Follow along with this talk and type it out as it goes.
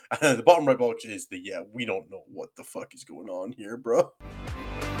And the bottom right box is we don't know what the fuck is going on here, bro.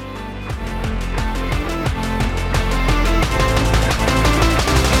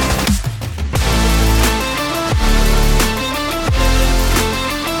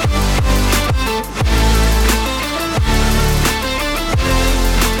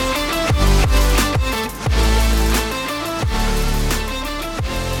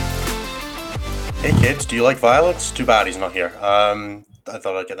 Hey kids, do you like violence? Too bad he's not here. I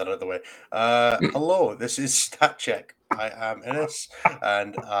thought I'd get that out of the way. Hello, this is Stat Check. I am Innes,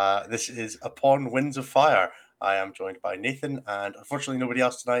 and this is Upon Winds of Fire. I am joined by Nathan, and unfortunately nobody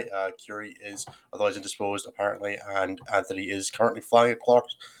else tonight. Curie is otherwise indisposed, apparently, and Anthony is currently flying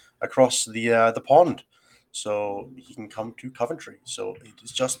across the pond. So he can come to Coventry. So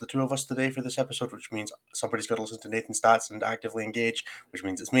it's just the two of us today for this episode, which means somebody's got to listen to Nathan's stats and actively engage, which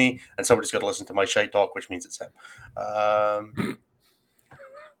means it's me, and somebody's got to listen to my shite talk, which means it's him.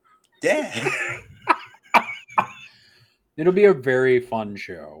 Yeah. It'll be a very fun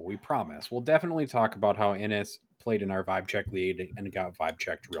show, we promise. We'll definitely talk about how Innes played in our vibe check lead and got vibe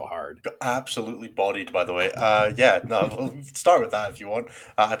checked real hard. Got absolutely bodied, by the way. We'll start with that if you want.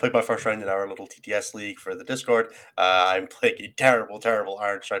 I played my first round in our little TTS league for the Discord. I'm playing a terrible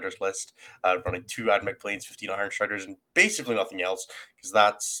Iron Striders list, running 2 Admech Planes, 15 Iron Striders, and basically nothing else, because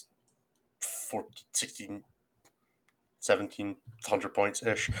that's 16, 1,700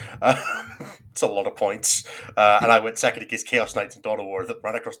 points-ish. It's a lot of points. And I went second against Chaos Knights and Dawn of War that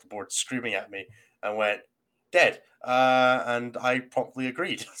ran across the board screaming at me and went, dead. And I promptly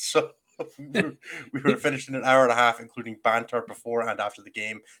agreed. So we were finished in an hour and a half, including banter before and after the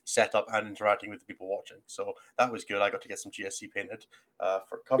game, setup and interacting with the people watching. So that was good. I got to get some GSC painted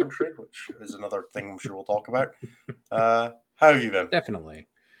for Coventry, which is another thing I'm sure we'll talk about. How have you been? Definitely.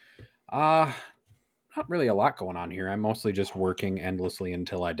 Not really a lot going on here. I'm mostly just working endlessly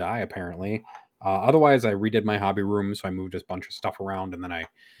until I die, apparently. Otherwise, I redid my hobby room, so I moved a bunch of stuff around, and then I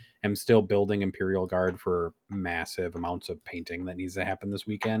am still building Imperial Guard for massive amounts of painting that needs to happen this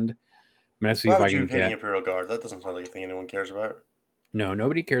weekend. I'm going to see if I can get Imperial Guard. That doesn't sound like a thing anyone cares about. No,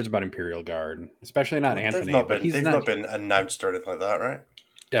 nobody cares about Imperial Guard, especially not Anthony. They've not been announced or anything like that, right?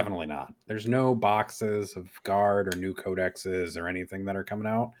 Definitely not. There's no boxes of Guard or new codexes or anything that are coming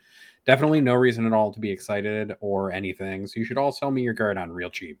out. Definitely no reason at all to be excited or anything. So you should all sell me your Guard on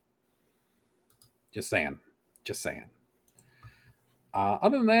real cheap. Just saying.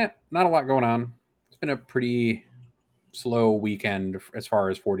 Other than that, not a lot going on. It's been a pretty slow weekend as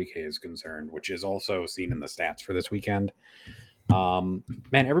far as 40K is concerned, which is also seen in the stats for this weekend. Man,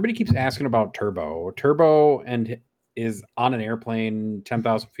 everybody keeps asking about Turbo. Turbo is on an airplane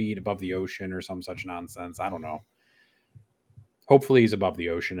 10,000 feet above the ocean or some such nonsense. I don't know. Hopefully he's above the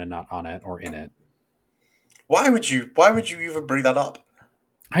ocean and not on it or in it. Why would you even bring that up?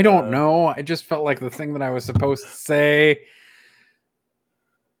 I don't know. I just felt like the thing that I was supposed to say.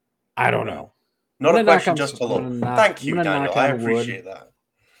 I don't know. Not a question, just hello. Thank you, Daniel. I appreciate that.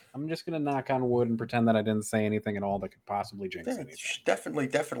 I'm just going to knock on wood and pretend that I didn't say anything at all that could possibly jinx anything.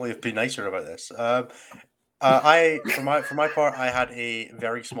 Definitely have been nicer about this. For my part, I had a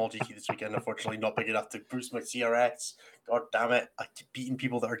very small GT this weekend. Unfortunately, not big enough to boost my CRX. God damn it! I keep beating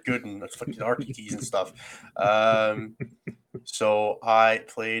people that are good and fucking RPTs and stuff. So I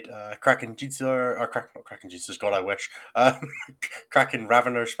played Kraken Jitsu, or Kraken Jitsu. God, I wish. Kraken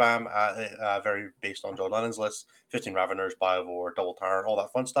Ravener spam, very based on John Lennon's list. 15 Raveners, Biovore, Double Turn, all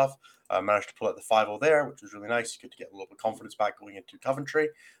that fun stuff. Managed to pull out the 5-0 there, which was really nice. Good to get a little bit of confidence back going into Coventry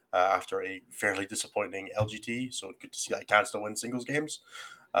after a fairly disappointing LGT. So good to see I can still win singles games.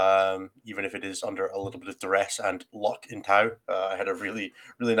 Even if it is under a little bit of duress and luck in Tau. I had a really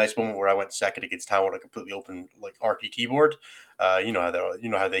nice moment where I went second against Tau on a completely open RPT board. You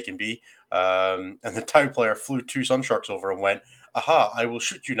know how they can be. And the Tau player flew 2 Sunsharks over and went, "Aha! I will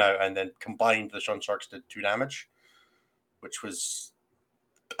shoot you now," and then combined the Sunsharks did 2 damage, which was,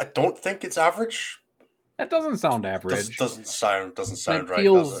 I don't think it's average. That doesn't sound average. Doesn't sound right. It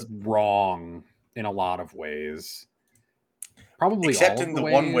feels wrong in a lot of ways. Probably except all in of the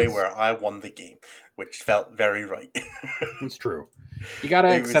ways. One way where I won the game, which felt very right. It's true. You got to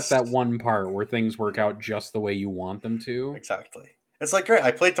accept that one part where things work out just the way you want them to. Exactly. It's like, great, I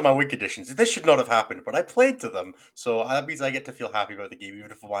played to my win conditions. This should not have happened, but I played to them. So that means I get to feel happy about the game,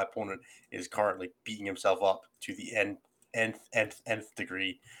 even if my opponent is currently beating himself up to the nth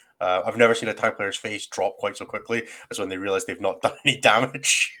degree. I've never seen a Tau player's face drop quite so quickly as when they realize they've not done any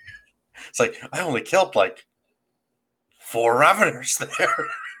damage. It's like, I only killed 4 Raveners there.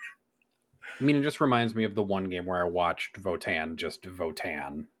 I mean, it just reminds me of the one game where I watched Votann just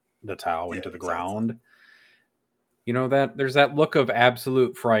Votann the Tau into the ground. You know that there's that look of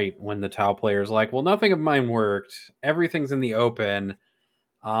absolute fright when the Tau player's like, "Well, nothing of mine worked. Everything's in the open.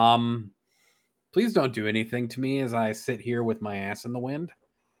 Um, please don't do anything to me as I sit here with my ass in the wind."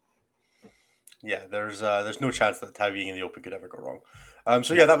 Yeah, there's no chance that Tau being in the open could ever go wrong.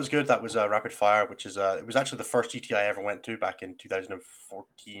 So yeah, No. that was good. That was Rapid Fire, which is it was actually the first GT I ever went to back in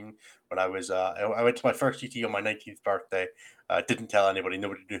 2014 when I went to my first GT on my 19th birthday. Didn't tell anybody.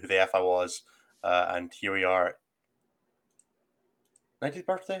 Nobody knew who the F I was. And here we are. 19th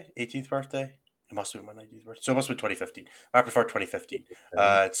birthday, 18th birthday. It must have been my 19th birthday. So it must have been 2015. Rapid Fire 2015.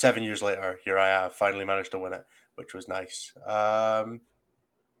 7 years later, here I am. Finally managed to win it, which was nice.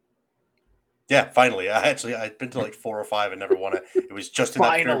 Yeah, finally. I'd been to like 4 or 5 and never won it. It was just in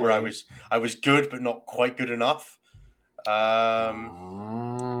that period where I was good but not quite good enough. Yeah,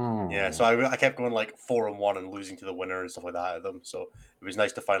 so I kept going like 4-1 and losing to the winner and stuff like that out of them. So it was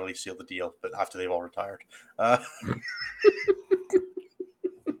nice to finally seal the deal, but after they've all retired.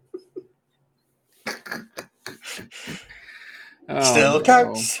 Still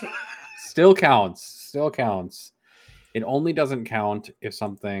counts. Still counts. Still counts. It only doesn't count if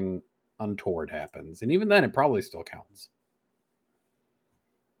something untoward happens, and even then, it probably still counts.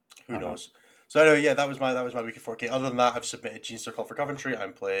 Who knows? So anyway, yeah, that was my week of 4K. Other than that, I've submitted Gene Circle for Coventry.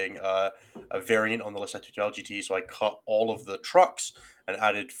 I'm playing a variant on the list I took to LGT, so I cut all of the trucks and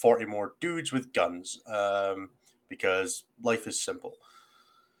added 40 more dudes with guns, because life is simple.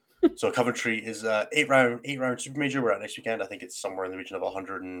 So Coventry is 8 round super major. We're at next weekend. I think it's somewhere in the region of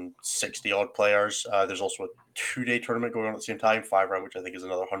 160 odd players. There's also a 2-day tournament going on at the same time, 5 round, which I think is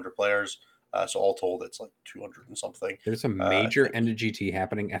another 100 players. So all told, it's like 200 and something. There's a major end of GT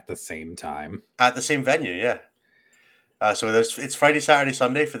happening at the same time. At the same venue, yeah. So it's Friday, Saturday,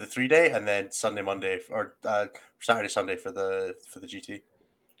 Sunday for the 3-day, and then Sunday, Monday, or Saturday, Sunday for the GT.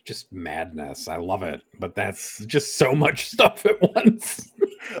 Just madness. I love it, but that's just so much stuff at once.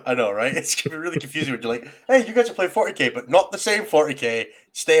 I know, right? It's gonna be really confusing when you're like, "Hey, you guys are playing 40K, but not the same 40K.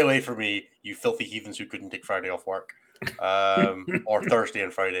 Stay away from me, you filthy heathens who couldn't take Friday off work, or Thursday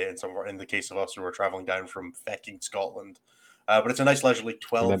and Friday." And in the case of us who were traveling down from fecking Scotland. But it's a nice leisurely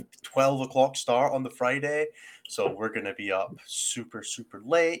 12 o'clock start on the Friday, so we're gonna be up super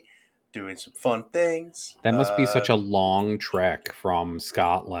late, doing some fun things. That must be such a long trek from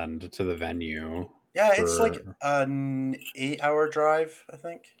Scotland to the venue. Yeah, it's like an 8-hour drive, I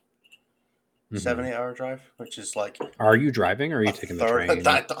think. 7-8 hour drive, which is like. Are you driving or are you taking the train?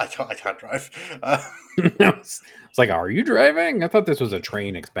 I can't drive. It's like, are you driving? I thought this was a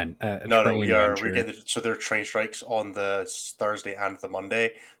train expense. No, we're getting so there are train strikes on the Thursday and the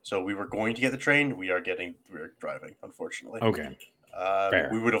Monday. So we were going to get the train. We're driving, unfortunately. Okay.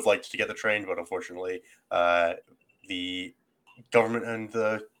 We would have liked to get the train, but unfortunately, the government and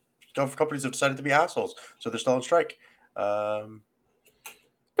the companies have decided to be assholes, so they're still on strike. Fair.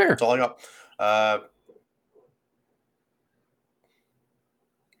 That's all I got.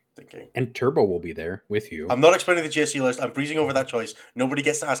 Thinking. And Turbo will be there with you. I'm not explaining the GSC list. I'm breezing over that choice. Nobody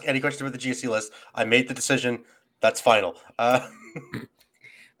gets to ask any question about the GSC list. I made the decision. That's final.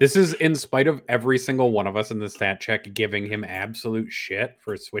 This is in spite of every single one of us in the stat check giving him absolute shit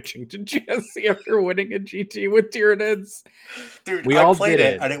for switching to GSC after winning a GT with Tyranids. Dude, we all played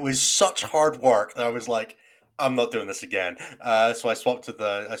it, and it was such hard work that I was like, I'm not doing this again. So I swapped to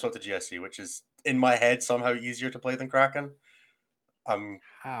GSC, which is in my head somehow easier to play than Kraken.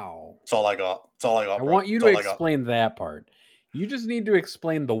 How? That's all I got. I want you to explain that part. You just need to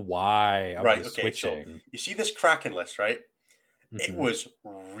explain the why of the switching. So you see this Kraken list, right? Mm-hmm. It was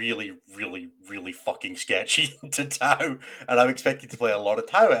really, really, really fucking sketchy to Tau, and I'm expecting to play a lot of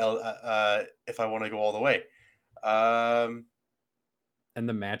Tau if I want to go all the way. And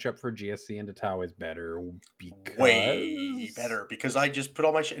the matchup for GSC into Tau is better way better because I just put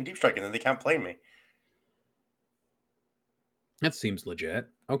all my shit in Deep Strike and then they can't play me. That seems legit.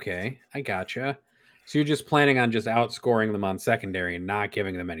 Okay, I gotcha. So you're just planning on just outscoring them on secondary and not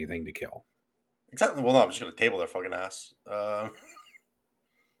giving them anything to kill. Exactly. Well, no, I'm just going to table their fucking ass.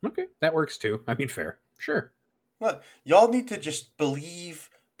 Okay, that works too. I mean, fair. Sure. Look, y'all need to just believe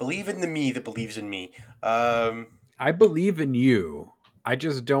in the me that believes in me. I believe in you. I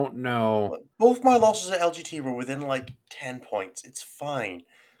just don't know. Both my losses at LGT were within like 10 points. It's fine.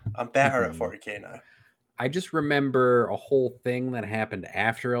 I'm better at 40K now. I just remember a whole thing that happened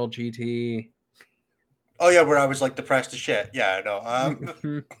after LGT. Oh, yeah, where I was like depressed as shit. Yeah, no.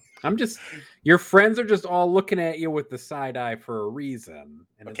 I'm just, your friends are just all looking at you with the side eye for a reason.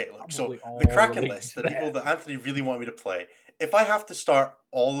 And okay, look, so the Kraken list, the people that Anthony really want me to play, if I have to start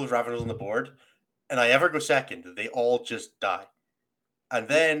all those Raveners on the board and I ever go second, they all just die. And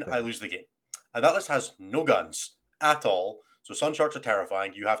then I lose the game. And that list has no guns at all. So Sun Sharks are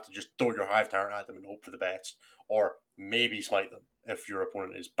terrifying. You have to just throw your Hive Tyrant at them and hope for the best, or maybe smite them if your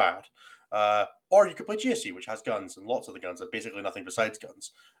opponent is bad. Or you could play GSC, which has guns, and lots of the guns are basically nothing besides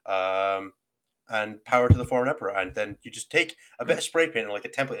guns. And power to the Foreign Emperor, and then you just take a bit of spray paint or like a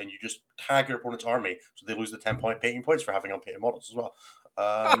template, and you just tag your opponent's army, so they lose the 10-point painting points for having unpainted models as well.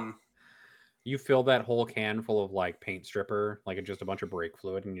 You fill that whole can full of like paint stripper, like just a bunch of brake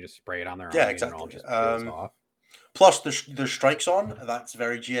fluid, and you just spray it on their army, exactly. and it all just peels off. Plus, there's strikes on. That's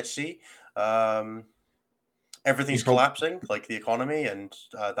very GSC. Everything's collapsing, like the economy, and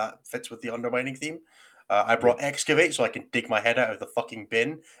that fits with the undermining theme. I brought Excavate so I can dig my head out of the fucking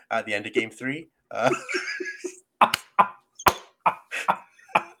bin at the end of Game 3.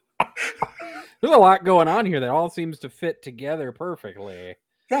 There's a lot going on here that all seems to fit together perfectly.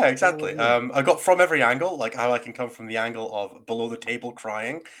 Yeah, exactly. I got from every angle, like how I can come from the angle of below the table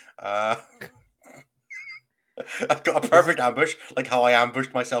crying. I've got a perfect ambush, like how I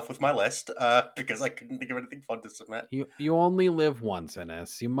ambushed myself with my list, because I couldn't think of anything fun to submit. You only live once,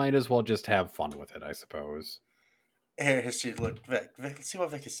 Innes. You might as well just have fun with it, I suppose. Here, look, Vic, let's see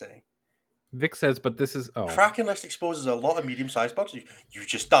what Vic is saying. Vic says, but this is... Kraken list exposes a lot of medium-sized bugs. You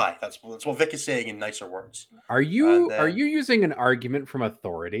just die. That's what Vic is saying in nicer words. Are you using an argument from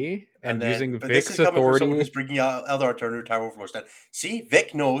authority and using Vic's authority? Someone who's bringing out Eldar Turner Tau Overlords. Then see,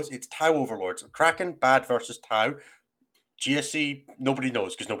 Vic knows it's Tau Overlords. Kraken bad versus Tau. GSC nobody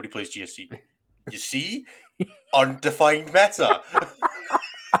knows because nobody plays GSC. You see, undefined meta.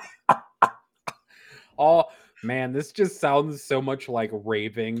 Oh man, this just sounds so much like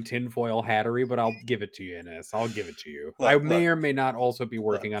raving tinfoil hattery, but I'll give it to you, Innes. I'll give it to you. I may or may not also be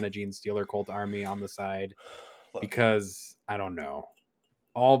working on a Gene Stealer cult army on the side because I don't know.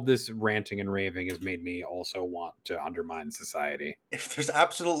 All of this ranting and raving has made me also want to undermine society. If there's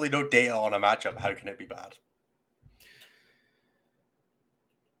absolutely no data on a matchup, how can it be bad?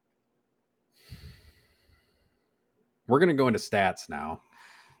 We're going to go into stats now.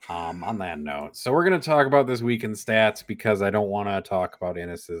 On that note, so we're going to talk about this week in stats because I don't want to talk about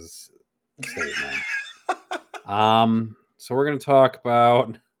Innes's statement. So we're going to talk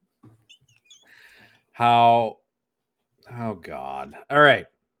about how... Oh, God. All right.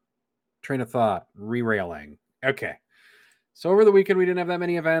 Train of thought. Re-railing. Okay. So over the weekend, we didn't have that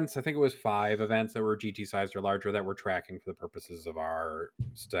many events. I think it was 5 events that were GT sized or larger that we're tracking for the purposes of our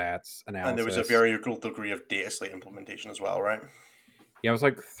stats analysis. And there was a very equal degree of data slate implementation as well, right? Yeah, it was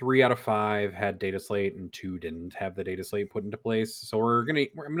like 3 out of 5 had data slate and 2 didn't have the data slate put into place. So I'm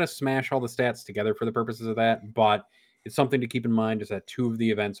gonna smash all the stats together for the purposes of that. But it's something to keep in mind is that 2 of the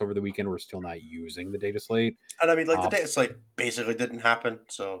events over the weekend were still not using the data slate. And I mean, like the data slate basically didn't happen,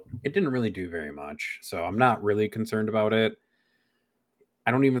 so it didn't really do very much. So I'm not really concerned about it. I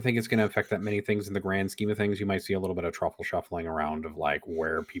don't even think it's going to affect that many things in the grand scheme of things. You might see a little bit of truffle shuffling around of like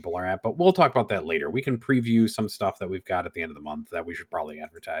where people are at, but we'll talk about that later. We can preview some stuff that we've got at the end of the month that we should probably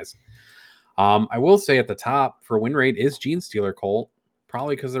advertise. I will say at the top for win rate is Gene Stealer Colt,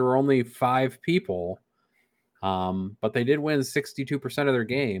 probably because there were only 5 people, but they did win 62% of their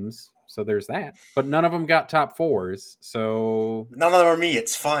games. So there's that, but none of them got top 4s. So none of them are me.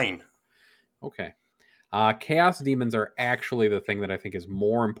 It's fine. Okay. Chaos Demons are actually the thing that I think is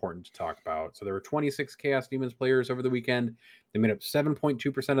more important to talk about. So there were 26 Chaos Demons players over the weekend. They made up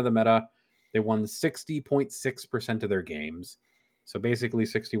 7.2% of the meta. They won 60.6% of their games. So basically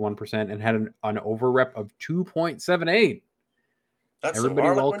 61% and had an overrep of 2.78. That's everybody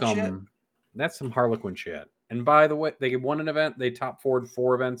welcome. Shit. That's some Harlequin shit. And by the way, they won an event. They top 4'd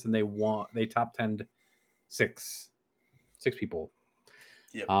 4 events and they top 10'd 6 people.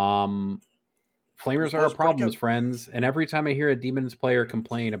 Yep. Flamers are our problems, friends. And every time I hear a Demons player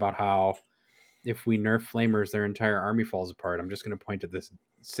complain about how if we nerf Flamers, their entire army falls apart, I'm just going to point to this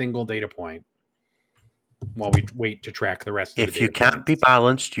single data point while we wait to track the rest of the data. If you can't be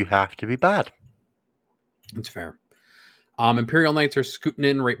balanced, you have to be bad. That's fair. Imperial Knights are scooting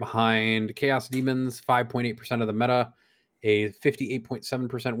in right behind Chaos Demons, 5.8% of the meta, a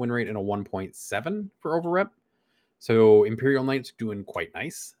 58.7% win rate, and a 1.7 for overrep. So Imperial Knights doing quite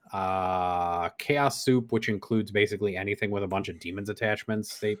nice. Chaos Soup, which includes basically anything with a bunch of demons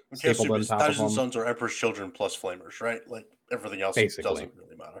attachments, stapled on top of them. Sons or Emperor's Children plus Flamers, right? Like everything else doesn't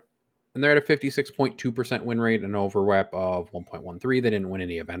really matter. And they're at a 56.2% win rate and an overrep of 1.13. They didn't win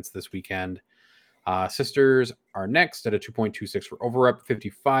any events this weekend. Sisters are next at a 2.26 for overrep,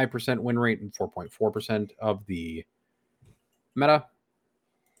 55% win rate, and 4.4% of the meta.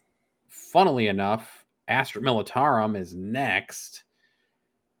 Funnily enough, Astra Militarum is next.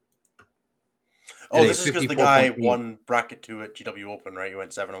 Oh, this is because the guy won bracket 2 at GW Open, right? He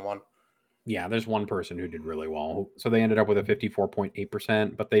went 7-1. Yeah, there's one person who did really well. So they ended up with a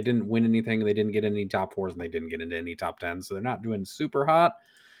 54.8%, but they didn't win anything. They didn't get any top fours and they didn't get into any top 10. So they're not doing super hot.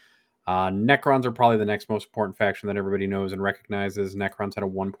 Necrons are probably the next most important faction that everybody knows and recognizes. Necrons had a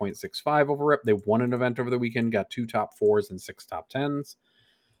 1.65 over rep. They won an event over the weekend, got 2 top 4s and 6 top 10s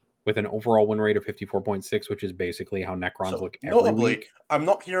with an overall win rate of 54.6, which is basically how Necrons look every week. I'm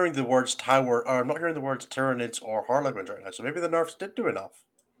not hearing the words Tower, or I'm not hearing the words Tyranids or Harlequins right now, so maybe the nerfs did do enough.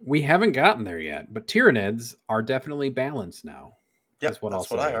 We haven't gotten there yet, but Tyranids are definitely balanced now. Yeah, is what I'll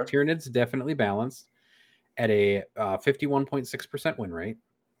say. I heard. Tyranids definitely balanced at a 51.6% win rate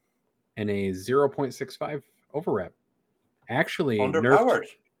and a 0.65 over rep. Actually, underpowered.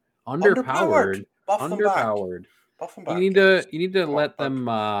 Buff them back. Buff them back. You need to let them.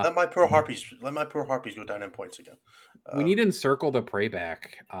 Let my poor harpies go down in points again. We need to encircle the prey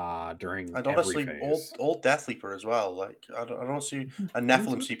back during. And honestly, old Death Leaper as well. Like I don't see a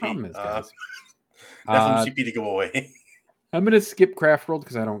Nephilim CP. Nephilim CP to go away. I'm going to skip Craft World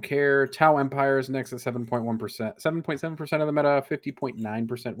because I don't care. Tau Empire is next at 7.1%, 7.7% of the meta,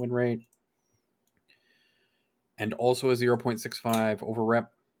 50.9% win rate, and also a 0.65 over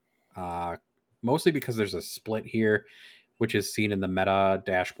rep. Mostly because there's a split here, which is seen in the meta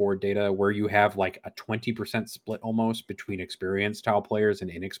dashboard data where you have like a 20% split almost between experienced Tau players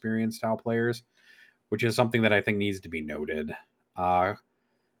and inexperienced Tau players, which is something that I think needs to be noted.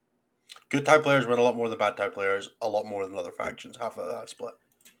 Good Tau players win a lot more than bad Tau players, a lot more than other factions, half of that split.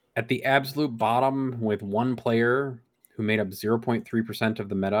 At the absolute bottom, with one player who made up 0.3% of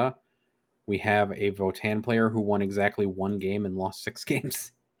the meta, we have a Votann player who won exactly one game and lost 6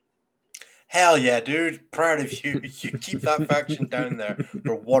 games. Hell yeah, dude. Proud of you. You keep that faction down there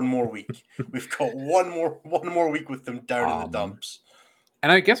for one more week. We've got one more week with them down in the dumps.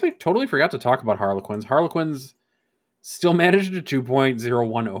 And I guess we totally forgot to talk about Harlequins. Harlequins still managed a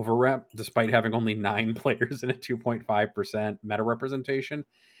 2.01 over rep, despite having only 9 players and a 2.5% meta representation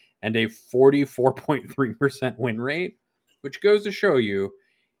and a 44.3% win rate, which goes to show you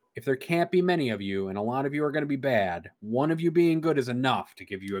if there can't be many of you and a lot of you are going to be bad, one of you being good is enough to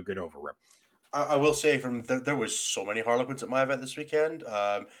give you a good over rep. I will say there was so many Harlequins at my event this weekend.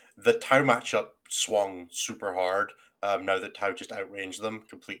 The Tau matchup swung super hard. Now that Tau just outranged them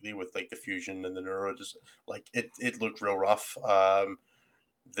completely with like the fusion and the neuro, just like it looked real rough.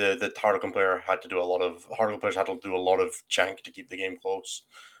 The Harlequin player had to do a lot of jank to keep the game close.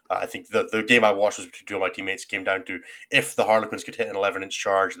 I think the game I watched was between 2 of my teammates. Came down to if the Harlequins could hit an 11-inch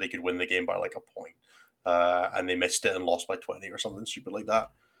charge, they could win the game by like a point. And they missed it and lost by 20 or something stupid like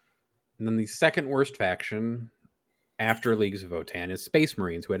that. And then the second worst faction after Leagues of Votann is Space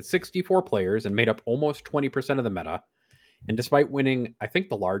Marines, who had 64 players and made up almost 20% of the meta. And despite winning, I think,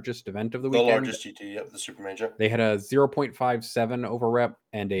 the largest event of the weekend. The largest GT, yep, the Super Major. They had a 0.57 over rep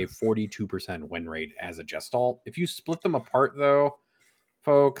and a 42% win rate as a Gestalt. If you split them apart, though,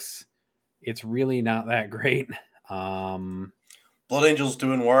 folks, it's really not that great. Blood Angels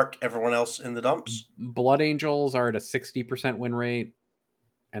doing work, everyone else in the dumps. Blood Angels are at a 60% win rate.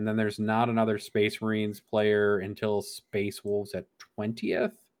 And then there's not another Space Marines player until Space Wolves at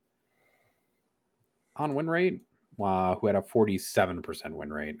 20th on win rate, who had a 47%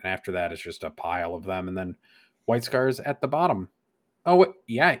 win rate. And after that, it's just a pile of them. And then White Scars at the bottom. Oh,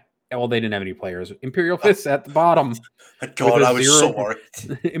 yeah. Well, they didn't have any players. Imperial Fists at the bottom. God, I was so worried.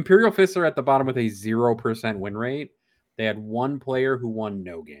 Imperial Fists are at the bottom with a 0% win rate. They had one player who won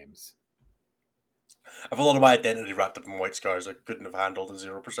no games. I have a lot of my identity wrapped up in White Scars. I couldn't have handled a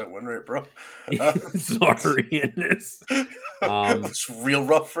 0% win rate, bro. Sorry, it's it's real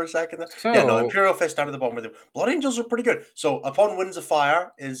rough for a second there. So, yeah, no, Imperial Fist down at the bottom with them. Blood Angels are pretty good. So, Upon Winds of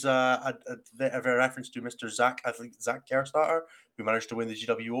Fire is a reference to Mr. Zach, I think Zach Kerstarter, who managed to win the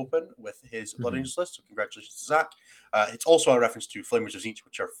GW Open with his Blood Angels list. So, congratulations to Zach. It's also a reference to Flamers of Zinch,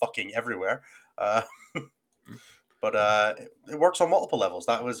 which are fucking everywhere. But it works on multiple levels.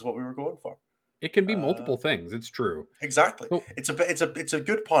 That was what we were going for. It can be multiple things. It's true. Exactly. Oh. It's a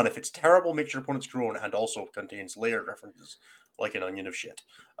good pun. If it's terrible, makes your opponent's grown and also contains layered references like an onion of shit.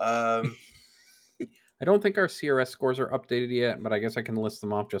 I don't think our CRS scores are updated yet, but I guess I can list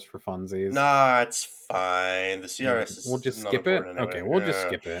them off just for funsies. Nah, it's fine. The CRS is we'll just skip it. Anyway. Okay, we'll just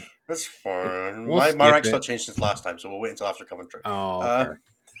skip it. That's fine. My rank's not changed since last time, so we'll wait until after Coventry. Oh, okay.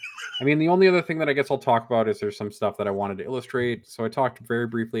 I mean, the only other thing that I guess I'll talk about is there's some stuff that I wanted to illustrate. So I talked very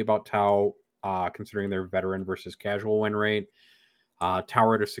briefly about Tau. Considering their veteran versus casual win rate. Tau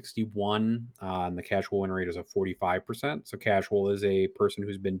rate of 61, and the casual win rate is a 45%. So casual is a person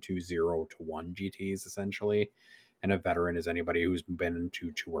who's been to 0 to 1 GTs, essentially. and a veteran is anybody who's been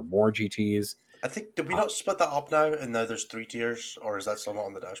to 2 or more GTs. I think, did we not split that up now? And now there's 3 tiers, or is that still not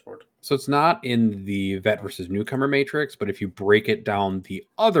on the dashboard? So it's not in the vet versus newcomer matrix, but if you break it down the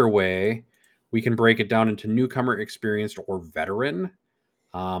other way, we can break it down into newcomer, experienced, or veteran.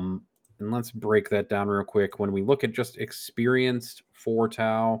 And let's break that down real quick. When we look at just experienced for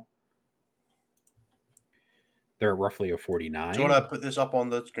Tau, they're roughly a 49. Do you want to put this up on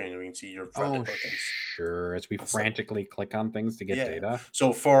the screen and we can see your frantic clickings? Sure. As we frantically click on things to get data.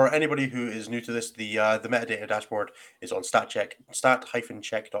 So for anybody who is new to this, the metadata dashboard is on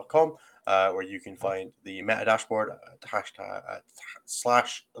stat-check.com, where you can find the meta dashboard /the-meta.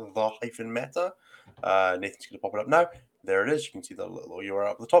 Nathan's going to pop it up now. There it is. You can see the little URL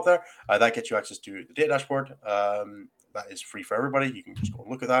up at the top there. That gets you access to the data dashboard. That is free for everybody. You can just go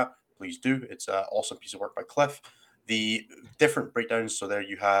and look at that. Please do. It's an awesome piece of work by Cliff. The different breakdowns, so there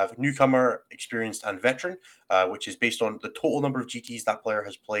you have newcomer, experienced, and veteran, which is based on the total number of GTs that player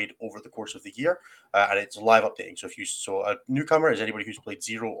has played over the course of the year, and it's live updating. So a newcomer is anybody who's played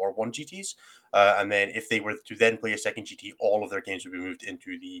 0 or 1 GTs, and then if they were to then play a second GT, all of their games would be moved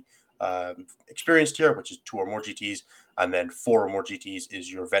into the experienced tier, which is 2 or more GTs, and then 4 or more GTs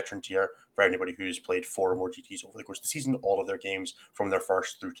is your veteran tier for anybody who's played 4 or more GTs over the course of the season, all of their games from their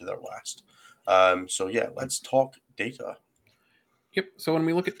first through to their last. So yeah, let's talk data. Yep. So when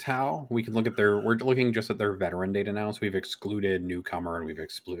we look at Tau, we can look at we're looking just at their veteran data now. So we've excluded newcomer and we've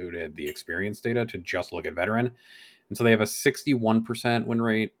excluded the experience data to just look at veteran. And so they have a 61% win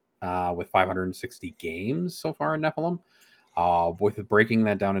rate with 560 games so far in Nephilim. With breaking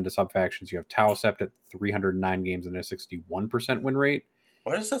that down into subfactions, you have Tau Sept at 309 games and a 61% win rate.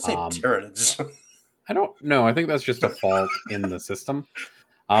 Why does that say Tyranids? I don't know. I think that's just a fault in the system.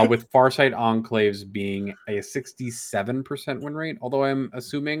 With Farsight Enclaves being a 67% win rate, although I'm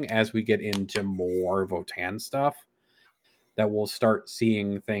assuming as we get into more Votann stuff, that we'll start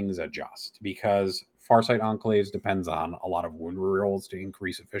seeing things adjust, because Farsight Enclaves depends on a lot of wound rerolls to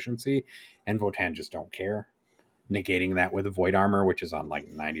increase efficiency, and Votann just don't care. Negating that with Void Armor, which is on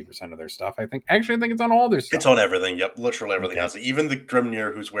like 90% of their stuff, I think. Actually, I think it's on all their stuff. It's on everything, yep. Literally everything has it. Even the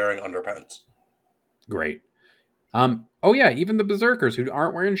Grimnir who's wearing underpants. Great. Oh yeah, even the Berserkers who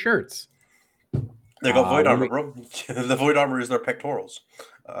aren't wearing shirts. They got Void Armor, bro. The Void Armor is their pectorals.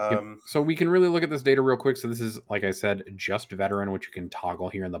 So we can really look at this data real quick. So this is, like I said, just veteran, which you can toggle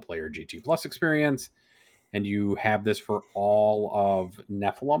here in the player GT Plus experience. And you have this for all of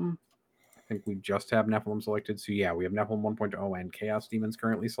Nephilim. I think we just have Nephilim selected. So yeah, we have Nephilim 1.0 and Chaos Demons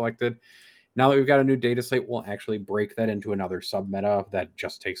currently selected. Now that we've got a new data slate, we'll actually break that into another sub-meta that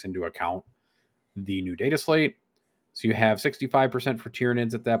just takes into account the new data slate. So you have 65% for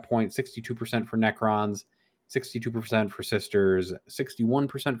Tyranids at that point, 62% for Necrons, 62% for Sisters,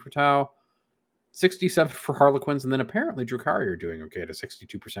 61% for Tau, 67% for Harlequins, and then apparently Drukhari are doing okay at a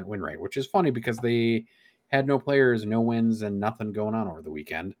 62% win rate, which is funny because they had no players, no wins, and nothing going on over the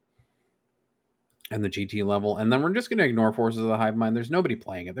weekend. And the GT level. And then we're just going to ignore Forces of the Hive Mind. There's nobody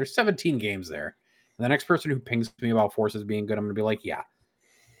playing it. There's 17 games there. And the next person who pings me about Forces being good, I'm going to be like, yeah.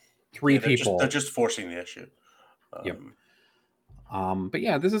 Three people. They're just forcing the issue. Yep. But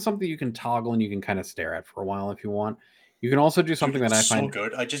yeah, this is something you can toggle and you can kind of stare at for a while if you want. You can also do something that I find so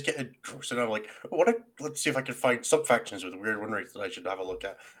good. I just get engrossed and I'm like, let's see if I can find sub-factions with weird win rates that I should have a look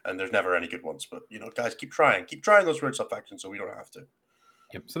at. And there's never any good ones. But guys, keep trying those weird sub-factions so we don't have to.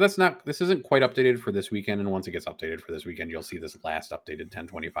 Yep. So this isn't quite updated for this weekend. And once it gets updated for this weekend, you'll see this last updated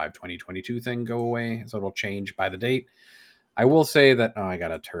 10/25/2022 thing go away. So it'll change by the date. I will say that I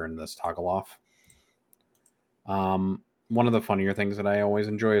gotta turn this toggle off. One of the funnier things that I always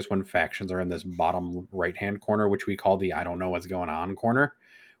enjoy is when factions are in this bottom right-hand corner, which we call the I don't know what's going on corner,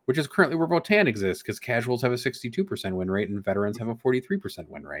 which is currently where Votann exists, because casuals have a 62% win rate and veterans have a 43%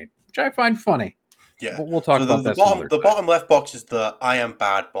 win rate, which I find funny. Yeah. But we'll talk about that. The bottom left box is the I am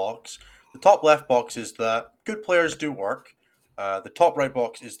bad box. The top left box is the good players do work. The top right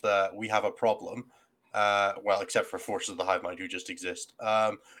box is the we have a problem. Well, except for Forces of the Hive Mind who just exist.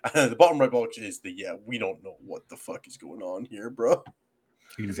 And the bottom right box is we don't know what the fuck is going on here, bro.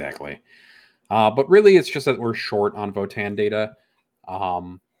 Exactly. But really, it's just that we're short on Votann data.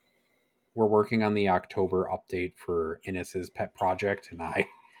 We're working on the October update for Innis's pet project, and I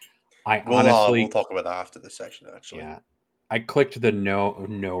honestly we'll talk about that after this section. Actually, yeah, I clicked the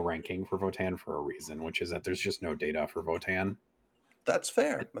no ranking for Votann for a reason, which is that there's just no data for Votann. That's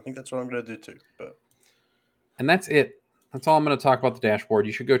fair. I think that's what I'm going to do too. And that's it. That's all I'm going to talk about the dashboard.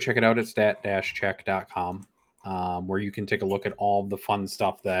 You should go check it out at stat-check.com, where you can take a look at all the fun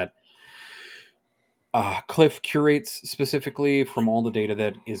stuff that Cliff curates specifically from all the data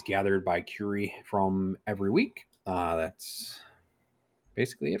that is gathered by Curie from every week. That's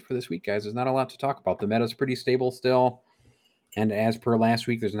basically it for this week, guys. There's not a lot to talk about. The meta's pretty stable still. And as per last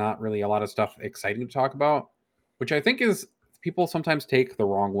week, there's not really a lot of stuff exciting to talk about, which I think is people sometimes take the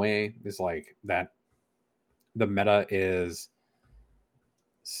wrong way. Is like that the meta is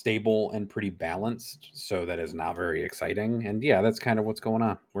stable and pretty balanced, so that is not very exciting. And yeah, that's kind of what's going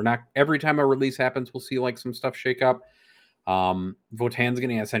on. We're not every time a release happens, we'll see like some stuff shake up. Votann's going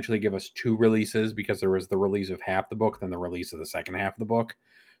to essentially give us 2 releases because there was the release of half the book, then the release of the second half of the book.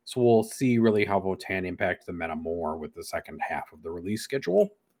 So we'll see really how Votann impacts the meta more with the second half of the release schedule.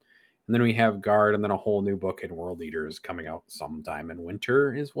 And then we have Guard, and then a whole new book in World Eaters coming out sometime in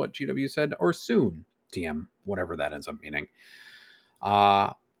winter, is what GW said, or soon, TM, whatever that ends up meaning.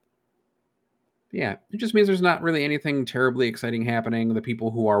 Yeah, it just means there's not really anything terribly exciting happening. The people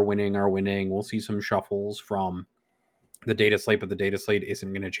who are winning are winning. We'll see some shuffles from the data slate, but the data slate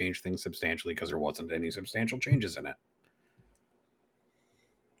isn't going to change things substantially because there wasn't any substantial changes in it.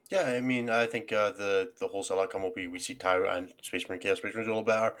 Yeah, I mean, I think the wholesale outcome will be we see Tau and Space Marine Chaos Space Marines a little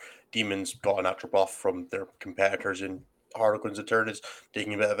better. Demons got a natural buff from their competitors in Harlequins and Eternities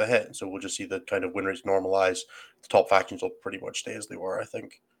taking a bit of a hit, so we'll just see the kind of win rates normalize. The top factions will pretty much stay as they were, I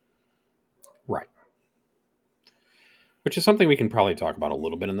think. Right. Which is something we can probably talk about a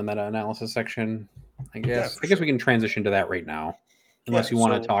little bit in the meta-analysis section, I guess. Yeah, we can transition to that right now, unless you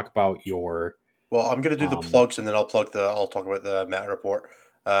want to talk about your... Well, I'm going to do the plugs, and then I'll talk about the meta report,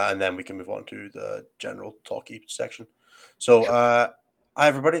 and then we can move on to the general talky section. So, hi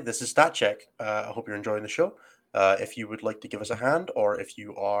everybody, this is Stat Check. I hope you're enjoying the show. If you would like to give us a hand, or if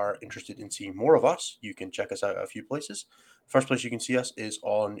you are interested in seeing more of us, you can check us out at a few places. First place you can see us is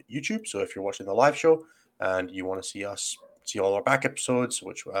on YouTube. So if you're watching the live show and you want to see all our back episodes,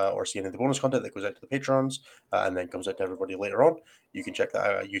 which or see any of the bonus content that goes out to the patrons and then comes out to everybody later on, you can check that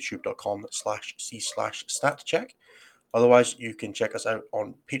out at youtube.com/c/statcheck. Otherwise, you can check us out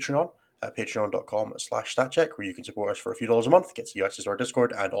on Patreon at patreon.com/statcheck, where you can support us for a few dollars a month. It gets you access to our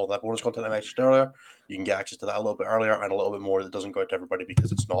Discord and all that bonus content I mentioned earlier. You can get access to that a little bit earlier and a little bit more that doesn't go out to everybody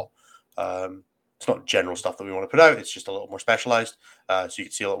because it's not general stuff that we want to put out. It's just a little more specialized. So you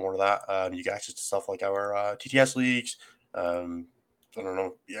can see a lot more of that. You get access to stuff like our TTS leagues. I don't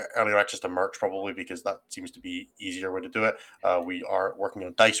know, earlier access to merch probably because that seems to be easier way to do it. We are working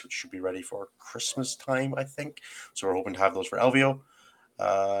on dice, which should be ready for Christmas time, I think. So we're hoping to have those for LVO.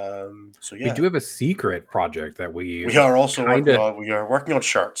 So yeah, we do have a secret project that we are also working on. We are working on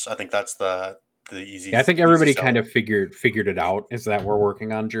shirts. I think that's the easiest. Yeah, I think everybody kind of figured it out, is that we're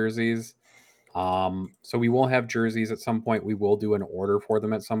working on jerseys. So we will have jerseys at some point. We will do an order for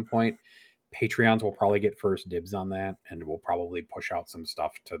them at some point. Patreons will probably get first dibs on that, and we'll probably push out some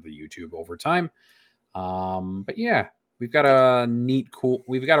stuff to the YouTube over time. But yeah, we've got a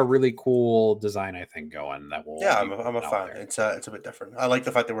really cool design, I think, going that will. Yeah, I'm a fan. There. It's a bit different. I like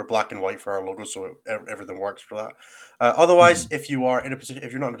the fact that we're black and white for our logo, so everything works for that. Otherwise, if you're not in a position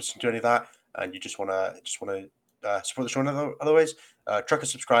to do any of that, and you just wanna support the show, otherwise, chuck a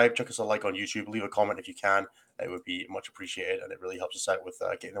subscribe, chuck us a like on YouTube, leave a comment if you can. It would be much appreciated, and it really helps us out with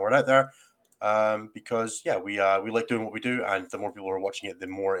getting the word out there. Because we like doing what we do, and the more people are watching it, the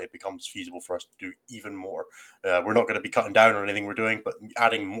more it becomes feasible for us to do even more. We're not going to be cutting down on anything we're doing, but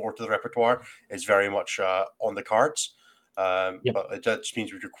adding more to the repertoire is very much on the cards. But it just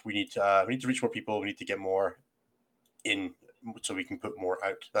means we need to reach more people. We need to get more in, so we can put more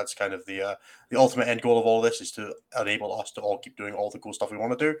out. That's kind of the ultimate end goal of all this, is to enable us to all keep doing all the cool stuff we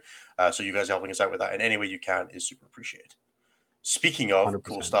want to do. So you guys helping us out with that in any way you can is super appreciated. Speaking of 100%.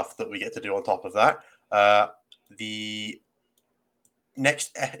 Cool stuff that we get to do on top of that, the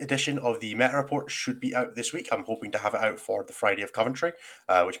next edition of the Meta Report should be out this week. I'm hoping to have it out for the Friday of Coventry,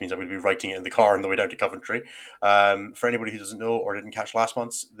 which means I'm going to be writing it in the car on the way down to Coventry. For anybody who doesn't know or didn't catch last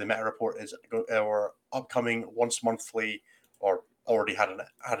month's, the Meta Report is our upcoming once monthly, or already had an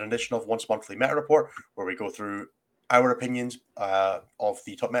edition of once monthly Meta Report, where we go through our opinions of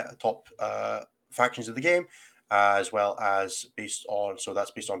the top factions of the game, as well as based on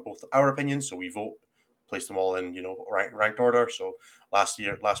both our opinions. So we vote, place them all in, ranked order. So last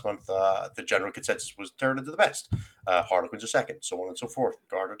month, the general consensus was turned into the best. Harlequins are second, so on and so forth.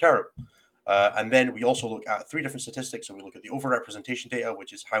 Guard are terrible. And then we also look at 3 different statistics. So we look at the overrepresentation data,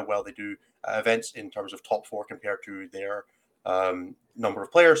 which is how well they do events in terms of top 4 compared to their number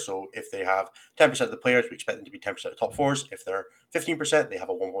of players. So if they have 10% of the players, we expect them to be 10% of top 4s. If they're 15%, they have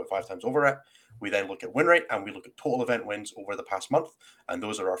a 1.5 times overrep. We then look at win rate, and we look at total event wins over the past month. And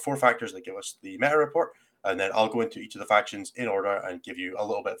those are our 4 factors that give us the meta report. and then I'll go into each of the factions in order and give you a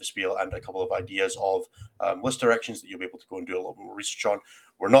little bit of a spiel and a couple of ideas of list directions that you'll be able to go and do a little more research on.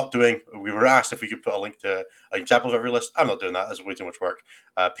 We were asked if we could put a link to examples of every list. I'm not doing that. That's way too much work.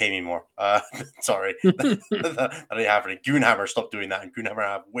 Pay me more. Sorry. I don't have any. Goonhammer, stop doing that. And Goonhammer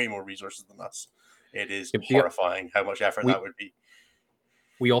have way more resources than us. It is horrifying how much effort that would be.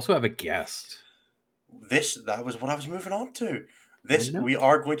 We also have a guest. That was what I was moving on to. We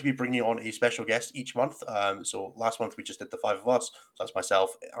are going to be bringing on a special guest each month. So last month we just did the 5 of us. So that's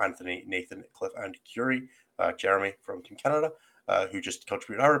myself, Anthony, Nathan, Cliff, and Curie. Jeremy from Team Canada, who just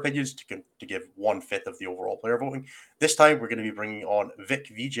contributed our opinions to give 1/5 of the overall player voting. This time we're going to be bringing on Vic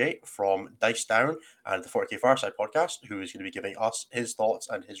VJ from Dice Down and the 40K Fireside podcast, who is going to be giving us his thoughts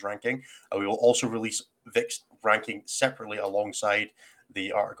and his ranking. We will also release Vic's ranking separately alongside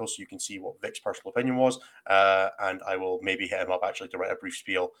the article, so you can see what Vic's personal opinion was, and I will maybe hit him up actually to write a brief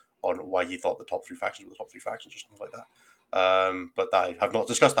spiel on why he thought the top 3 factions were the top 3 factions or something like that. But I have not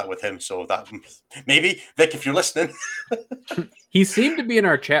discussed that with him, so that maybe Vic, if you're listening. He seemed to be in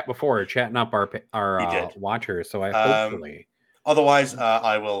our chat before, chatting up our watchers, so I hopefully. Otherwise,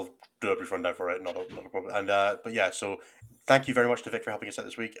 I will do a brief rundown for it. Not a problem. And but yeah, so thank you very much to Vic for helping us out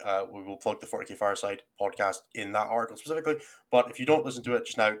this week. We will plug the 40K Fireside podcast in that article specifically. But if you don't listen to it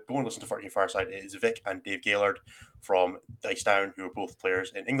just now, go and listen to 40K Fireside. It is Vic and Dave Gaylord from Dice Down, who are both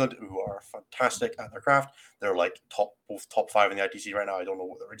players in England, who are fantastic at their craft. They're like both top 5 in the ITC right now. I don't know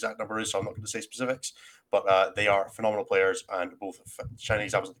what their exact number is, so I'm not going to say specifics. But they are phenomenal players and both shining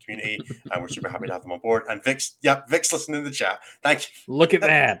examples of the community, and we're super happy to have them on board. And Vic's listening in the chat. Thank you. Look at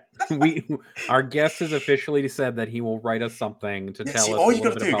that. Our guest has officially said that he will write us something to tell us all a you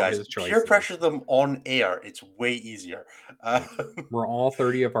little bit about guys, his choices. Peer pressure them on air. It's way easier. Where all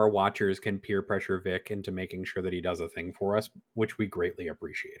 30 of our watchers can peer pressure Vic into making sure that he does a thing for us, which we greatly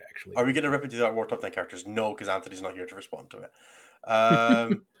appreciate, actually. Are we going to rip into that War Top 10 characters? No, because Anthony's not here to respond to it.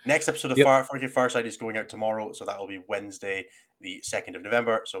 Next episode of 40K Fireside is going out tomorrow, so that will be Wednesday, the 2nd of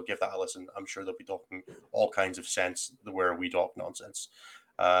November. So give that a listen. I'm sure they'll be talking all kinds of sense where we talk nonsense.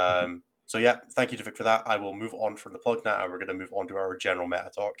 So yeah, thank you to Vic for that. I will move on from the plug now, and we're going to move on to our general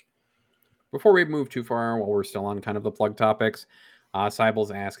meta talk. Before we move too far, while we're still on kind of the plug topics,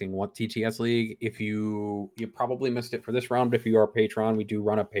 Cybel's asking what TTS League. If you probably missed it for this round, but if you are a patron, we do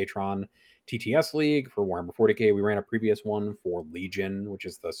run a Patreon TTS League for Warhammer 40K. We ran a previous one for Legion, which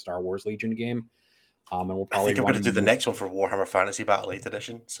is the Star Wars Legion game. And we'll probably I'm going to do the next one for Warhammer Fantasy Battle 8th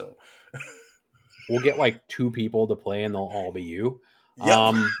edition. So we'll get like 2 people to play, and they'll all be you.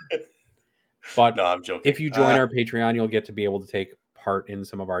 Yep. But no, I'm joking. If you join our Patreon, you'll get to be able to take part in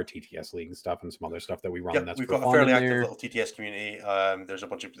some of our TTS League stuff and some other stuff that we run. We've got a fairly active little TTS community.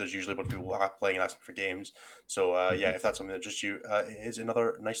 There's usually a bunch of people playing and asking for games. So if that's something that just you, it is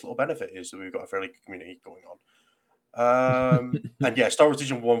another nice little benefit is that we've got a fairly good community going on. And yeah, Star Wars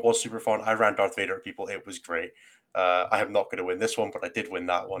Legion 1 was super fun. I ran Darth Vader at people. It was great. I am not going to win this one, but I did win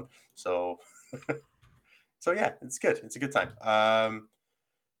that one. So so yeah, it's good. It's a good time.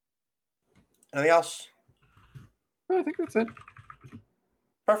 Anything else? I think that's it.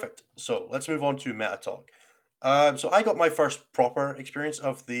 Perfect. So let's move on to meta talk. So I got my first proper experience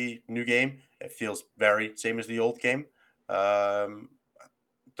of the new game. It feels very same as the old game. Don't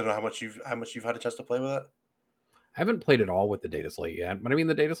know how much you've had a chance to play with it. I haven't played it all with the data slate yet, but I mean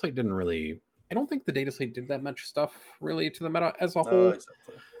the data slate didn't really. I don't think the data slate did that much stuff really to the meta as a whole.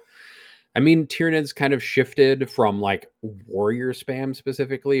 Exactly. I mean, Tyranids kind of shifted from like warrior spam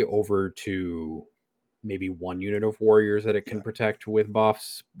specifically over to maybe 1 unit of warriors that it can protect with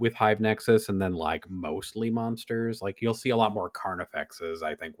buffs with Hive Nexus, and then like mostly monsters. Like you'll see a lot more Carnifexes,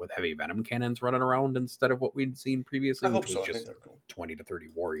 I think, with heavy venom cannons running around instead of what we'd seen previously, which was just 20 to 30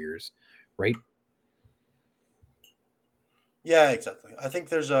 warriors, right? Yeah, exactly. I think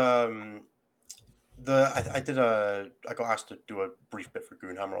there's I got asked to do a brief bit for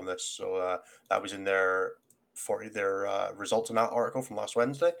Goonhammer on this, so that was in their results in that article from last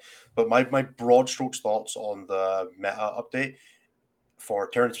Wednesday. But my broad strokes thoughts on the meta update for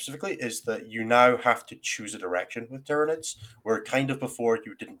Tyranids specifically is that you now have to choose a direction with Tyranids, where kind of before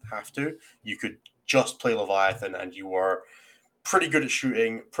you didn't have to. You could just play Leviathan and you were pretty good at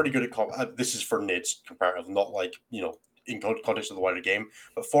shooting, pretty good at combat. This is for Nids comparative, not like, in context of the wider game.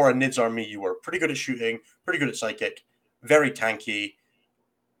 But for a Nids army, you were pretty good at shooting, pretty good at psychic, very tanky.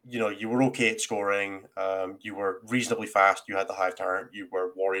 You were okay at scoring. You were reasonably fast. You had the Hive Tyrant. You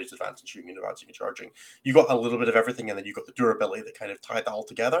were warriors advancing, shooting, and advancing and charging. You got a little bit of everything, and then you got the durability that kind of tied that all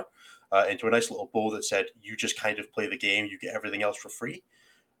together into a nice little bow that said you just kind of play the game. You get everything else for free.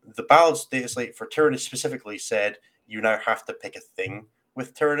 The balanced data slate for Tyranids specifically said you now have to pick a thing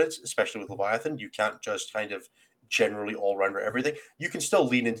with Tyranids, especially with Leviathan. You can't just kind of generally all-rounder everything. You can still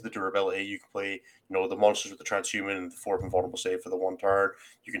lean into the durability. You can play, the monsters with the transhuman and the 4 invulnerable save for the 1 turn.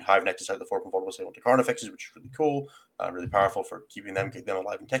 You can Hive Nexus out the 4 invulnerable save onto Carnifexes, which is really cool, really powerful for keeping them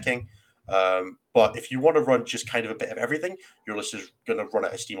alive and ticking. But if you want to run just kind of a bit of everything, your list is going to run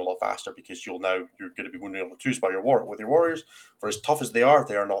out of steam a lot faster because you're going to be wounding level 2s by with your warriors. For as tough as they are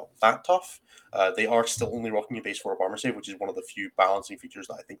not that tough. They are still only rocking a base 4 armor save, which is one of the few balancing features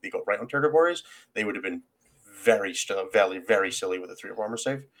that I think they got right on Turtle Warriors. They would have been very silly with a 3 armor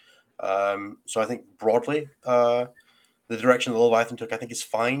save. So I think broadly, the direction that Leviathan took, I think, is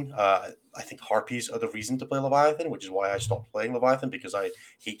fine. I think Harpies are the reason to play Leviathan, which is why I stopped playing Leviathan, because I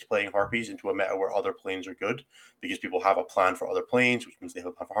hate playing Harpies into a meta where other planes are good, because people have a plan for other planes, which means they have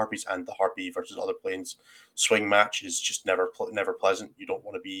a plan for Harpies, and the Harpy versus other planes swing match is just never pleasant. You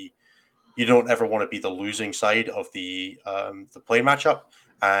don't ever want to be the losing side of the play matchup.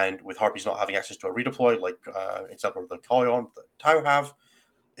 And with Harpies not having access to a redeploy, like except for the Kalyon that Tau have,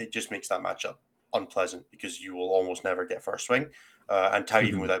 it just makes that matchup unpleasant because you will almost never get first swing. And Tau,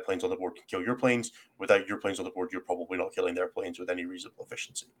 even without planes on the board, can kill your planes. Without your planes on the board, you're probably not killing their planes with any reasonable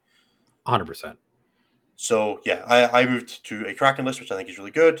efficiency. 100%. So, yeah, I moved to a Kraken list, which I think is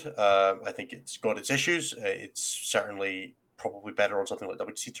really good. I think it's got its issues. It's certainly probably better on something like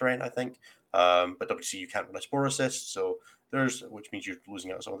WTC terrain, I think. But WTC, you can't run a Spore Assist, which means you're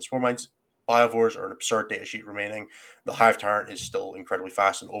losing out on some of the Spore Mines. Biovores are an absurd data sheet remaining. The Hive Tyrant is still incredibly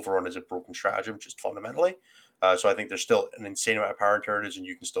fast, and Overrun is a broken stratagem, just fundamentally. So I think there's still an insane amount of power in Tyranids, and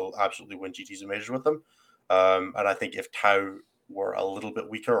you can still absolutely win GTs and majors with them. And I think if Tau were a little bit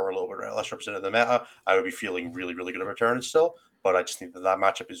weaker or a little bit less represented in the meta, I would be feeling really, really good about Tyranids still. But I just think that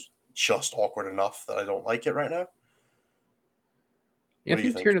matchup is just awkward enough that I don't like it right now. Yeah, I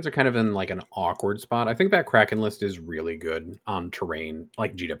think Tyranids are kind of in like an awkward spot. I think that Kraken list is really good on terrain,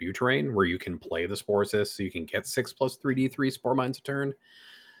 like GW terrain, where you can play the Spore Assist, so you can get 6 plus 3d3 Spore Mines a turn.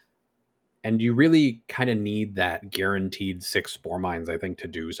 And you really kind of need that guaranteed 6 Spore Mines, I think, to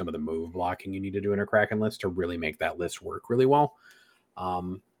do some of the move blocking you need to do in a Kraken list to really make that list work really well.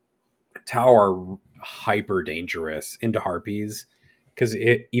 Tau are hyper dangerous into Harpies, because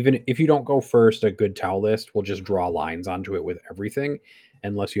even if you don't go first, a good Tau list will just draw lines onto it with everything,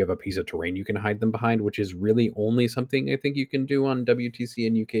 unless you have a piece of terrain you can hide them behind, which is really only something I think you can do on WTC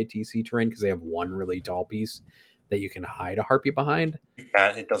and UKTC terrain, because they have one really tall piece that you can hide a Harpy behind.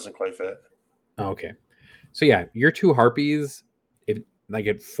 Yeah, it doesn't quite fit. Okay. So yeah, your 2 Harpies,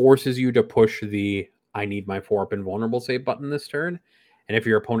 it forces you to push the I need my 4-up invulnerable save button this turn. And if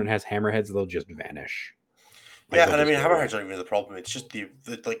your opponent has hammerheads, they'll just vanish. Yeah, and I mean, hammerheads aren't even the problem. It's just the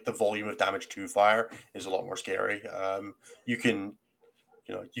volume of damage to fire is a lot more scary. You can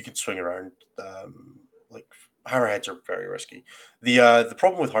swing around. Like hammerheads are very risky. The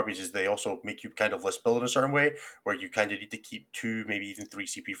problem with Harpies is they also make you kind of list build in a certain way, where you kind of need to keep 2, maybe even 3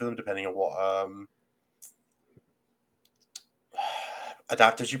 CP for them, depending on what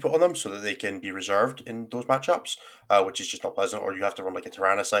adapters you put on them, so that they can be reserved in those matchups, which is just not pleasant. Or you have to run like a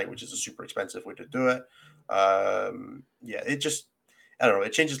Tyrannocyte, which is a super expensive way to do it. It just, I don't know,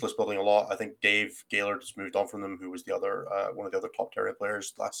 it changes list building a lot. I think Dave Gaylord has moved on from them, who was the other one of the other top Terran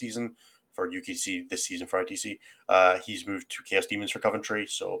players last season for UKC, this season for ITC. He's moved to Chaos Demons for Coventry,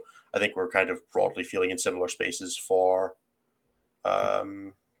 so I think we're kind of broadly feeling in similar spaces for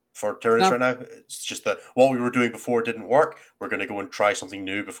Tyranids right now. It's just that what we were doing before didn't work. We're going to go and try something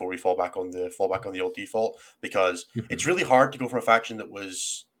new before we fall back on the old default, because it's really hard to go from a faction that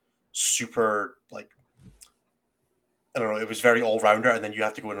was super, like, I don't know, it was very all-rounder, and then you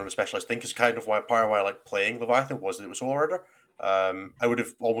have to go in on a specialized thing, because kind of part of why I like playing Leviathan was that it was all-rounder. I would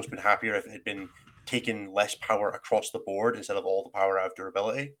have almost been happier if it had been taking less power across the board instead of all the power out of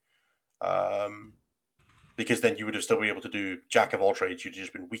durability. Because then you would have still been able to do Jack of all trades. You'd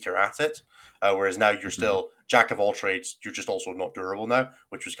just been weaker at it. Whereas now you're still Jack of all trades. You're just also not durable now,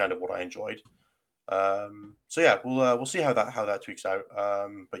 which was kind of what I enjoyed. So yeah, we'll see how that tweaks out.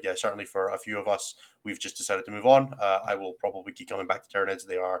 But yeah, certainly for a few of us, we've just decided to move on. I will probably keep coming back to Tyranids.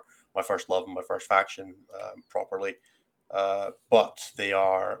 They are my first love and my first faction properly. But they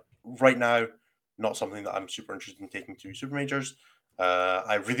are right now not something that I'm super interested in taking to super majors.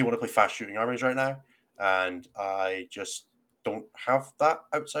 I really want to play fast shooting armies right now, and I just don't have that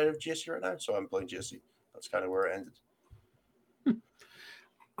outside of GSC right now. So I'm playing GSC. That's kind of where it ended.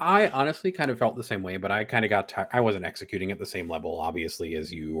 I honestly kind of felt the same way, but I kind of I wasn't executing at the same level, obviously,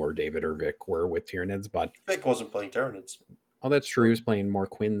 as you or David or Vic were with Tyranids, but Vic wasn't playing Tyranids. Oh, that's true. He was playing more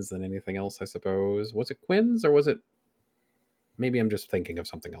Quins than anything else, I suppose. Was it Quins, or was it? Maybe I'm just thinking of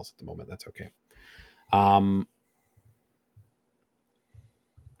something else at the moment. That's okay.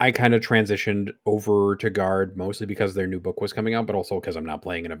 I kind of transitioned over to Guard mostly because their new book was coming out, but also because I'm not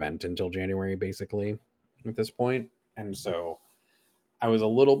playing an event until January, basically, at this point. And so I was a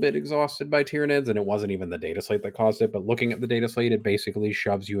little bit exhausted by Tyranids, and it wasn't even the data slate that caused it. But looking at the data slate, it basically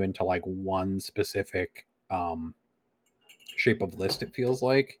shoves you into like one specific shape of list, it feels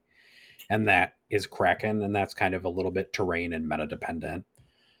like. And that is Kraken, and that's kind of a little bit terrain and meta dependent.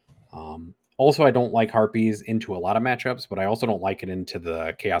 Also, I don't like Harpies into a lot of matchups, but I also don't like it into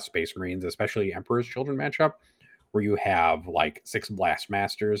the Chaos Space Marines, especially Emperor's Children matchup, where you have like 6 Blast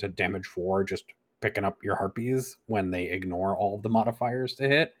Masters at damage 4 just picking up your Harpies when they ignore all of the modifiers to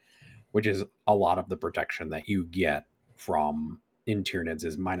hit, which is a lot of the protection that you get from in Tyranids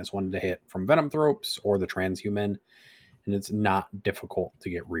is -1 to hit from Venom Thropes or the Transhuman, and it's not difficult to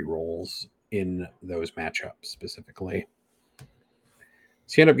get rerolls in those matchups specifically.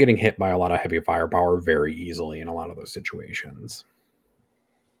 So you end up getting hit by a lot of heavy firepower very easily in a lot of those situations.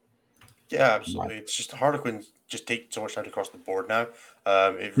 Yeah, absolutely. It's just Harlequins just take so much time to cross the board now.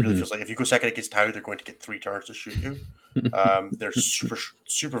 It really feels like if you go second against Tau, they're going to get 3 turns to shoot you. They're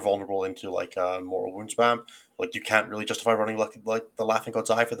super vulnerable into like mortal wound spam. Like you can't really justify running like the Laughing God's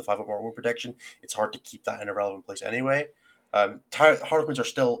Eye for the 5-up mortal wound protection. It's hard to keep that in a relevant place anyway. Harlequins are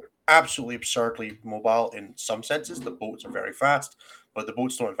still absolutely absurdly mobile in some senses. The boats are very fast, but the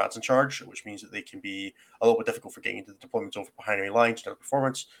boats don't advance in charge, which means that they can be a little bit difficult for getting into the deployment zone for behind enemy lines. Their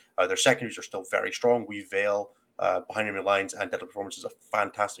performance, their secondaries are still very strong. We Veil, behind enemy lines, and deadly performance is a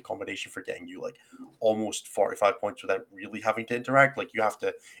fantastic combination for getting you like almost 45 points without really having to interact. Like you have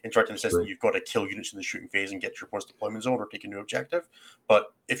to interact in the sense that you've got to kill units in the shooting phase and get your opponent's deployment zone or take a new objective.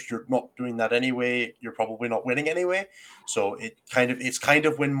 But if you're not doing that anyway, you're probably not winning anyway. So it's kind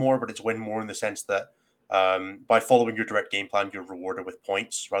of win more, but it's win more in the sense that by following your direct game plan, you're rewarded with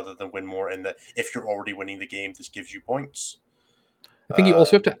points rather than win more. In that, if you're already winning the game, this gives you points. I think you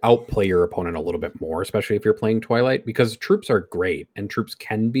also have to outplay your opponent a little bit more, especially if you're playing Twilight, because troops are great and troops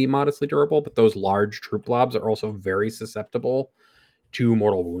can be modestly durable, but those large troop blobs are also very susceptible to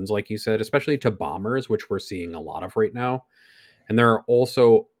mortal wounds, like you said, especially to bombers, which we're seeing a lot of right now. And there are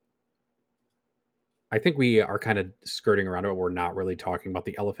also, I think we are kind of skirting around it. We're not really talking about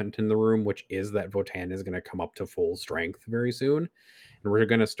the elephant in the room, which is that Votann is going to come up to full strength very soon. And we're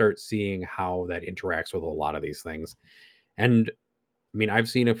going to start seeing how that interacts with a lot of these things. And I mean, I've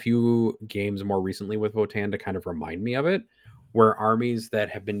seen a few games more recently with Votann to kind of remind me of it, where armies that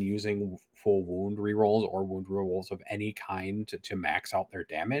have been using full wound rerolls or wound rerolls of any kind to max out their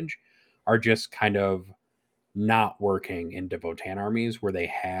damage are just kind of not working into Votann armies where they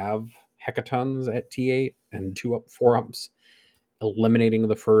have hecatons at T8 and 2-up 4-ups, eliminating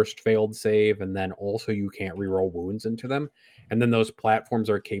the first failed save, and then also you can't reroll wounds into them. And then those platforms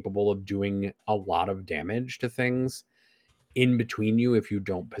are capable of doing a lot of damage to things in between you if you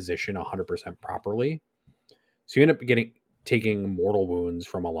don't position 100% properly. So you end up taking mortal wounds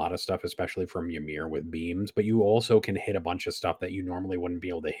from a lot of stuff, especially from Ymir with beams, but you also can hit a bunch of stuff that you normally wouldn't be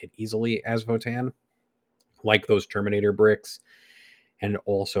able to hit easily as Votann, like those Terminator bricks, and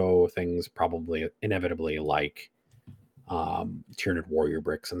also things probably inevitably like Tyranid Warrior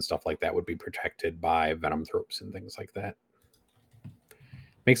bricks and stuff like that would be protected by Venom Thropes and things like that.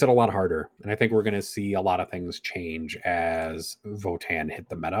 Makes it a lot harder. And I think we're going to see a lot of things change as Votann hit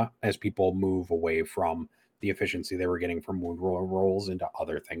the meta, as people move away from the efficiency they were getting from wound rolls into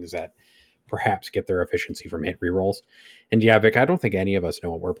other things that perhaps get their efficiency from hit rerolls. And yeah, Vic, I don't think any of us know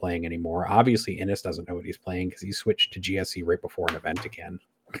what we're playing anymore. Obviously, Innes doesn't know what he's playing because he switched to GSC right before an event again.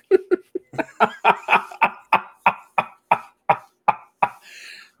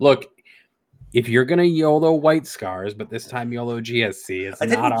 Look, if you're gonna YOLO White Scars, but this time YOLO GSC, it's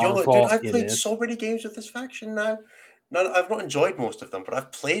not our fault. Dude, I've played so many games with this faction now. I've not enjoyed most of them, but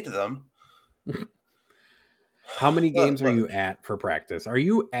I've played them. How many games are you at for practice? Are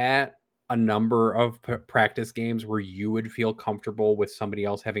you at a number of practice games where you would feel comfortable with somebody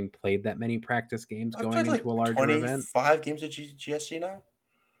else having played that many practice games going into like a larger event? 25 games of GSC now.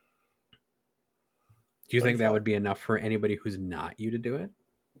 Do you think that would be enough for anybody who's not you to do it?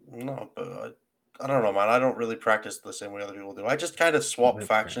 No, but I don't know, man. I don't really practice the same way other people do. I just kind of swap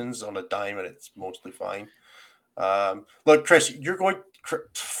factions on a dime, and it's mostly fine. Look, Chris, you're going.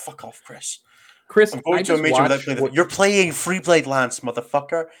 Fuck off, Chris. Chris, I'm going to a major without playing. You're playing Freeblade Lance,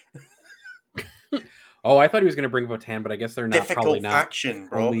 motherfucker. Oh, I thought he was going to bring Votann, but I guess they're not. Difficult faction,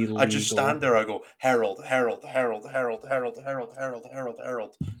 bro. I just stand there. I go Herald, Herald, Herald, Herald, Herald, Herald, Herald, Herald,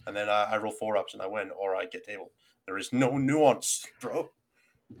 Herald, and then I roll 4-ups and I win, or I get table. There is no nuance, bro.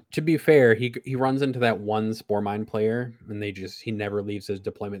 To be fair, he runs into that one Spore Mine player, and he never leaves his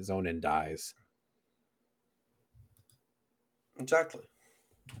deployment zone and dies. Exactly.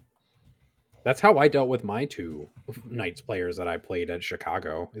 That's how I dealt with my two Knights players that I played at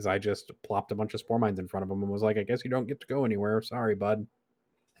Chicago. Is I just plopped a bunch of Spore Mines in front of them and was like, "I guess you don't get to go anywhere. Sorry, bud,"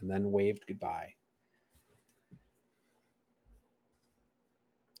 and then waved goodbye.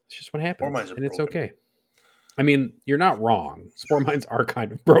 It's just what happens, mines are and it's broken. okay. I mean, you're not wrong. Spore Mines are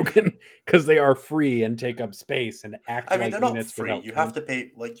kind of broken because they are free and take up space and act I mean, like they're not units free. without You have turn. to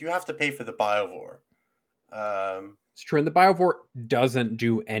pay. Like you have to pay for the Biovore. It's true, and the Biovore doesn't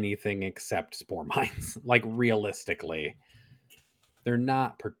do anything except Spore Mines. Like realistically, they're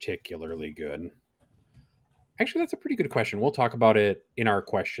not particularly good. Actually, that's a pretty good question. We'll talk about it in our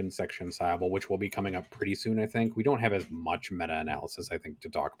question section, Sybil, which will be coming up pretty soon, I think. We don't have as much meta analysis, I think, to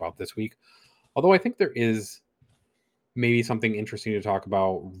talk about this week. Although I think there is maybe something interesting to talk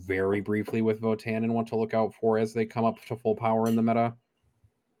about very briefly with Votann and what to look out for as they come up to full power in the meta.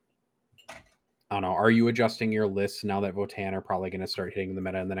 I don't know. Are you adjusting your lists now that Votann are probably going to start hitting the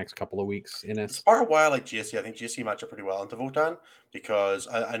meta in the next couple of weeks, it's Innis? part of why I like GSC. I think GSC match up pretty well into Votann because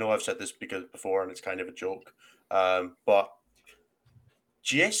I know I've said this before and it's kind of a joke, but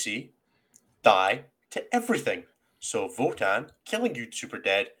GSC die to everything. So Votann killing you super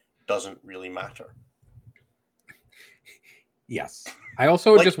dead doesn't really matter. Yes. I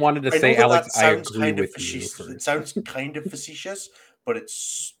also just wanted to I know say, that Alex, that I sounds agree kind of with you facetious. It first. sounds kind of facetious, but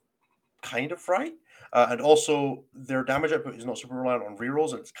it's kind of right. And also, their damage output is not super reliant on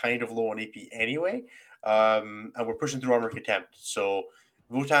rerolls, and it's kind of low on AP anyway. And we're pushing through Armor Contempt, so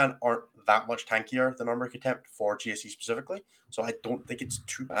Votann aren't that much tankier than Armor Contempt for GSE specifically. So I don't think it's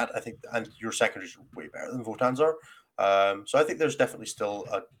too bad. I think, and your secondaries are way better than Votann's are. So I think there's definitely still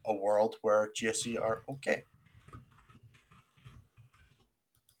a world where GSE are okay.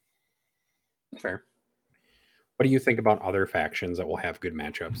 Fair. What do you think about other factions that will have good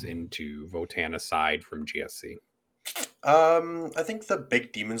matchups into Votann aside from GSC? I think the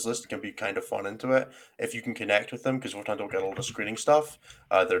big demons list can be kind of fun into it if you can connect with them because Votann don't get a lot of screening stuff.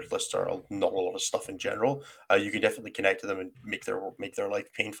 Their lists are not a lot of stuff in general. You can definitely connect to them and make their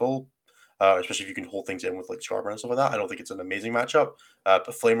life painful. Especially if you can hold things in with like Scarber and stuff like that. I don't think it's an amazing matchup. But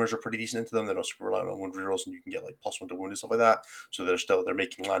Flamers are pretty decent into them. They're not super reliant on wound rerolls, and you can get like +1 to wound and stuff like that. So they're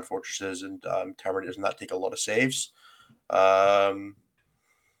making land fortresses and Terminators and that take a lot of saves. Yeah,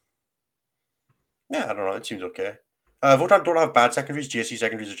 I don't know. It seems okay. Votann don't have bad secondaries. GSC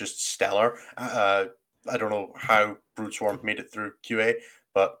secondaries are just stellar. I don't know how Brood Swarm made it through QA,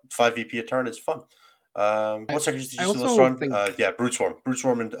 but 5 VP a turn is fun. What secondaries did I you see this also run? think Yeah, Brood Swarm. Brood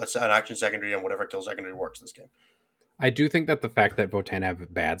Swarm and an action secondary and whatever kill secondary works this game. I do think that the fact that Votann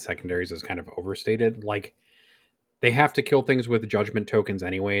have bad secondaries is kind of overstated. Like they have to kill things with judgment tokens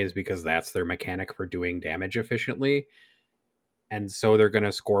anyways because that's their mechanic for doing damage efficiently. And so they're going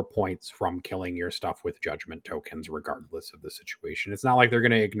to score points from killing your stuff with judgment tokens regardless of the situation. It's not like they're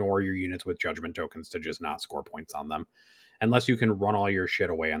going to ignore your units with judgment tokens to just not score points on them unless you can run all your shit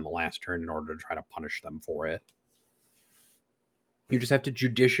away on the last turn in order to try to punish them for it. You just have to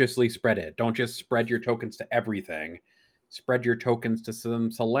judiciously spread it. Don't just spread your tokens to everything. Spread your tokens to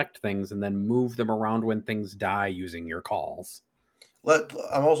some select things and then move them around when things die using your calls.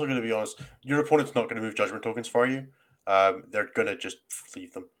 I'm also going to be honest. Your opponent's not going to move judgment tokens for you. They're going to just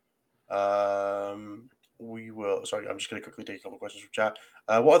leave them. We will. Sorry, I'm just going to quickly take a couple questions from chat.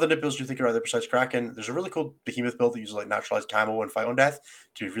 What other nib builds do you think are out there besides Kraken? There's a really cool Behemoth build that uses like naturalized camo and fight on death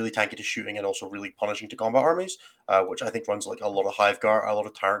to be really tanky to shooting and also really punishing to combat armies, which I think runs like a lot of Hive Guard, a lot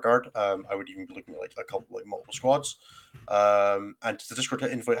of Tyrant Guard. I would even be looking at like a couple, like multiple squads. And does the Discord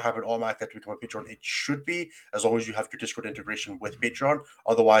invite happen automatically to become a Patreon? It should be, as long as you have your Discord integration with Patreon.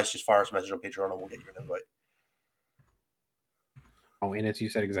 Otherwise, just fire us a message on Patreon and we'll get you an invite. Oh, and you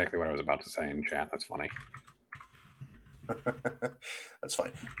said exactly what I was about to say in chat. That's funny. That's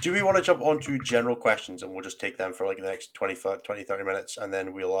fine. Do we want to jump on to general questions and we'll just take them for like the next 20, 30 minutes and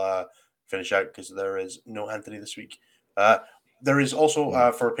then we'll finish out because there is no Anthony this week. There is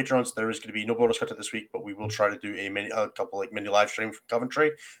also for Patreons, there is going to be no bonus content this week, but we will try to do a couple like mini live stream from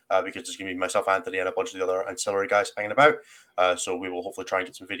Coventry because there's going to be myself, Anthony, and a bunch of the other ancillary guys hanging about. So we will hopefully try and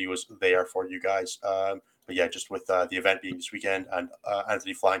get some videos there for you guys. But yeah, just with the event being this weekend and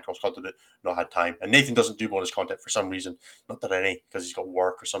Anthony flying cross continent, not had time. And Nathan doesn't do bonus content for some reason. Not that any, because he's got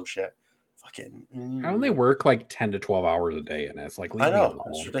work or some shit. Fucking. I only work like 10 to 12 hours a day, and it's like, leave I me know. alone.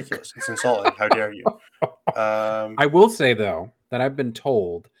 It's ridiculous. It's insulting. How dare you? I will say, though, that I've been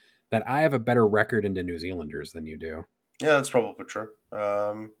told that I have a better record into New Zealanders than you do. Yeah, that's probably true.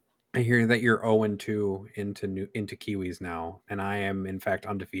 I hear that you're 0-2 into Kiwis now, and I am, in fact,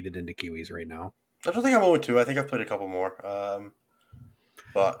 undefeated into Kiwis right now. I don't think I'm 0-2. I think I've played a couple more.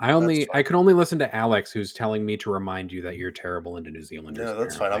 But that's fine. I could only listen to Alex, who's telling me to remind you that you're terrible into New Zealanders. No,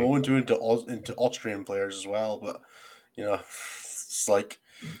 that's fine. I'm Apparently. only into Austrian players as well, but it's like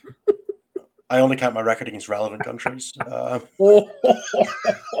I only count my record against relevant countries.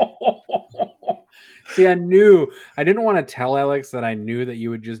 See, I didn't want to tell Alex that I knew that you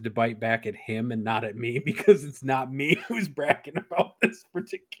would just bite back at him and not at me, because it's not me who's bragging about this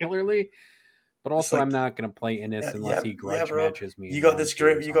particularly. But also, like, I'm not going to play Innis unless he grudge bro. matches me. You got this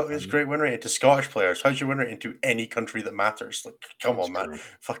great win rate into Scottish players. How's your win rate into any country that matters? Like, come on, man.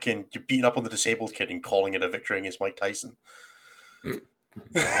 Fucking, you're beating up on the disabled kid and calling it a victory against Mike Tyson.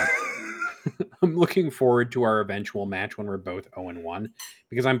 I'm looking forward to our eventual match when we're both 0-1,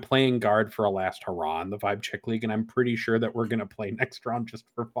 because I'm playing guard for a last hurrah in the Vibe Chick League, and I'm pretty sure that we're going to play next round just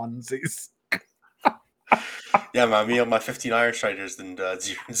for funsies. Yeah, man, me on my 15 Iron Striders and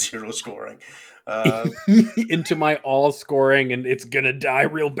zero scoring. Into my all scoring and it's going to die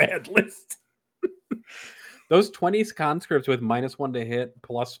real bad list. Those 20 conscripts with -1 to hit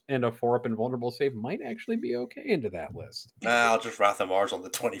plus and a 4-up invulnerable save might actually be okay into that list. I'll just Wrath of Mars on the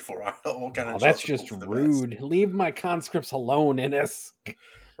 24 hour. That's just rude. Leave my conscripts alone, Innis.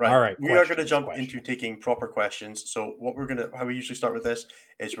 Right. All right. We are going to jump into taking proper questions. So how we usually start with this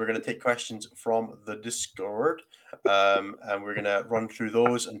is we're going to take questions from the Discord, and we're going to run through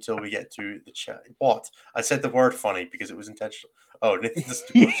those until we get to the chat. What? I said the word funny because it was intentional. Oh,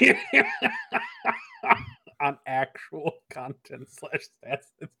 on actual content / stats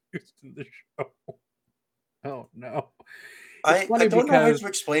that's used in the show. Oh no. I don't know how to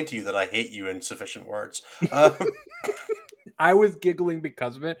explain to you that I hate you in sufficient words. I was giggling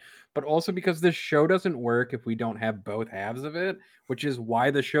because of it, but also because this show doesn't work if we don't have both halves of it, which is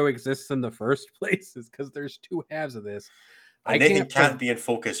why the show exists in the first place, is because there's two halves of this. Nathan can't be in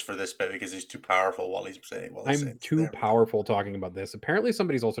focus for this bit because he's too powerful while he's saying. I'm too powerful talking about this. Apparently,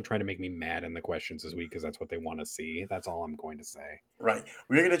 somebody's also trying to make me mad in the questions this week because that's what they want to see. That's all I'm going to say. Right.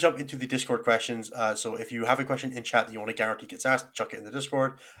 We're going to jump into the Discord questions. So if you have a question in chat that you want to guarantee gets asked, chuck it in the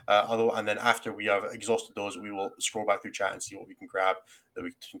Discord. And then after we have exhausted those, we will scroll back through chat and see what we can grab that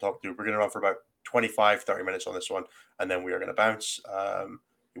we can talk to. We're going to run for about 25-30 minutes on this one, and then we are going to bounce.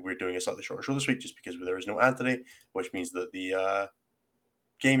 We're doing a slightly shorter show this week just because there is no Anthony, which means that the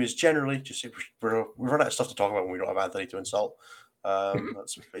game is generally just we run out of stuff to talk about when we don't have Anthony to insult.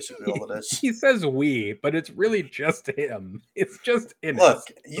 That's basically all it is. He says we, but it's really just him. It's just Innis.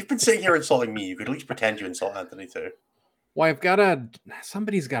 Look, you've been sitting here insulting me. You could at least pretend you insult Anthony too. Well,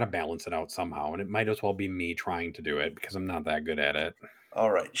 somebody's got to balance it out somehow, and it might as well be me trying to do it because I'm not that good at it. All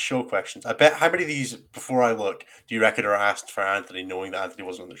right, show questions. I bet how many of these, before I look, do you reckon are asked for Anthony, knowing that Anthony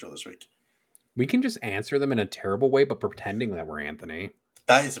wasn't on the show this week? We can just answer them in a terrible way, but pretending that we're Anthony.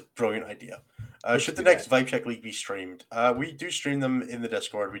 That is a brilliant idea. Should the next Vibe Check League be streamed? We do stream them in the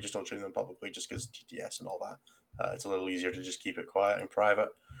Discord. We just don't stream them publicly just because TTS and all that. It's a little easier to just keep it quiet and private.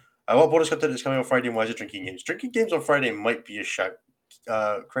 What bonus content is coming on Friday, and why is it drinking games? Drinking games on Friday might be a shout.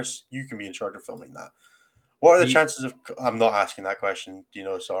 Chris, you can be in charge of filming that. What are the chances of... I'm not asking that question,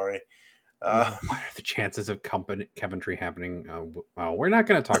 Dino, sorry. What are the chances of Coventry happening? We're not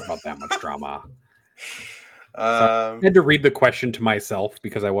going to talk about that much drama. I had to read the question to myself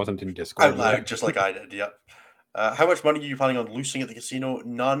because I wasn't in Discord. Out loud, just like I did, yep. How much money are you planning on losing at the casino?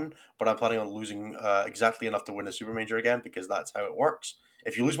 None, but I'm planning on losing exactly enough to win the Super Major again because that's how it works.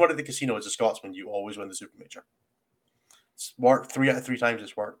 If you lose money at the casino as a Scotsman, you always win the Super Major. It's worked 3 out of 3 times.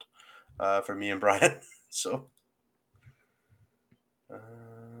 It's worked for me and Brian. So,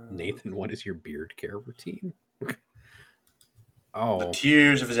 Nathan, what is your beard care routine? The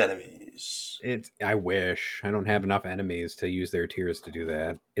tears of his enemies. I wish. I don't have enough enemies to use their tears to do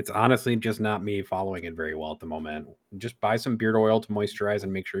that. It's honestly just not me following it very well at the moment. Just buy some beard oil to moisturize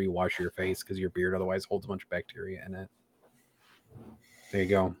and make sure you wash your face because your beard otherwise holds a bunch of bacteria in it. There you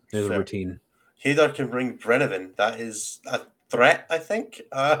go. There's a routine. Hadar can bring Brennivin. That is a threat, I think.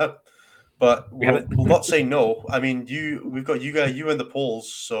 But we'll not say no. I mean, we've got you in the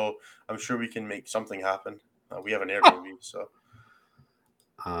polls, so I'm sure we can make something happen. We have an Airbnb, so.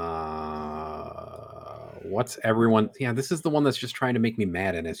 What's everyone? Yeah, this is the one that's just trying to make me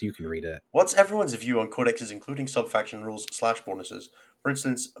mad, and as you can read it. What's everyone's view on codexes, including sub-faction rules / bonuses? For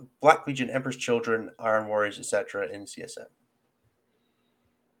instance, Black Legion, Emperor's Children, Iron Warriors, etc. in CSM.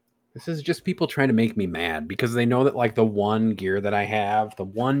 This is just people trying to make me mad because they know that like the one gear that I have, the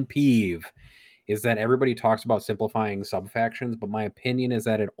one peeve is that everybody talks about simplifying sub-factions, but my opinion is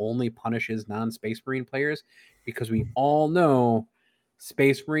that it only punishes non-Space Marine players because we all know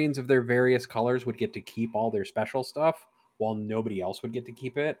Space Marines of their various colors would get to keep all their special stuff while nobody else would get to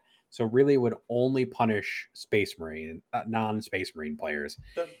keep it. So really, it would only punish Space Marine, non-Space Marine players.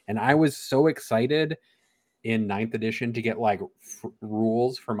 Yeah. And I was so excited in ninth edition to get like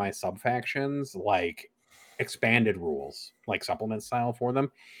rules for my sub factions, like expanded rules, like supplement style for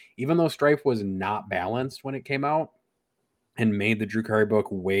them. Even though Strife was not balanced when it came out and made the Drukari book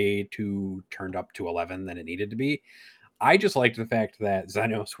way too turned up to 11 than it needed to be, I just liked the fact that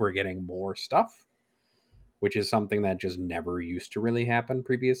Xenos were getting more stuff, which is something that just never used to really happen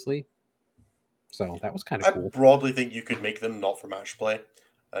previously. So that was kind of I cool. broadly think you could make them not for match play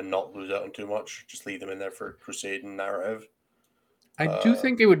and not lose out on too much. Just leave them in there for crusade and narrative. I do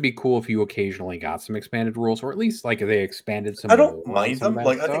think it would be cool if you occasionally got some expanded rules, or at least like they expanded I some don't more on mind some of them. that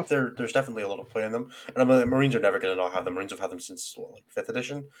Like I think stuff. there's definitely a lot of play in them. And I mean, Marines are never going to not have them. Marines have had them since what, like fifth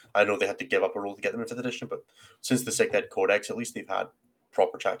edition. I know they had to give up a rule to get them in fifth edition, but since the Sick Dead Codex, at least they've had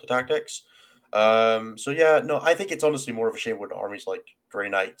proper chapter tactics. So yeah, no, I think it's honestly more of a shame when armies like Grey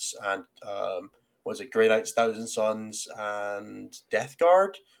Knights and was it Grey Knights, Thousand Sons, and Death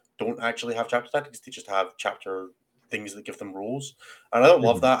Guard don't actually have chapter tactics. They just have chapter things that give them rules, and I don't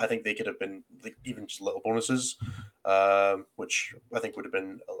love Mhm. that. I think they could have been like even just little bonuses, which I think would have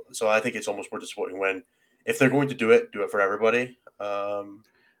been. So I think it's almost more disappointing when if they're going to do it for everybody. I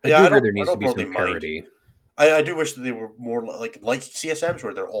Yeah, do I agree don't there I needs to don't be broadly some mind. parity. I do wish that they were more like CSMs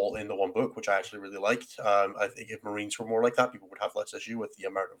where they're all in the one book, which I actually really liked. I think if Marines were more like that, people would have less issue with the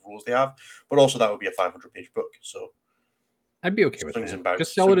amount of rules they have. But also that would be a 500-page book, so I'd be okay with swings that. and Just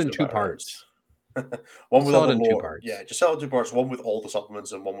bounds, sell it swings in and two roundabouts. parts. One Just with all sell it the in two lore, yeah. parts. Just sell it in two parts. One with all the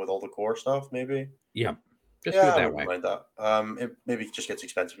supplements and one with all the core stuff, maybe. Yeah. Just do Yeah, it I that wouldn't way. mind that. It maybe just gets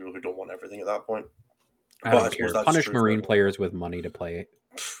expensive for people who don't want everything at that point. I But I don't suppose care. that's Punish true for Marine everyone. players with money to play.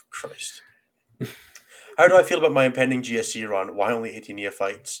 Christ. How do I feel about my impending GSC run? Why only 18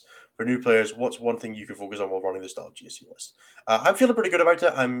 neophytes? For new players, what's one thing you can focus on while running the style GSC list? I'm feeling pretty good about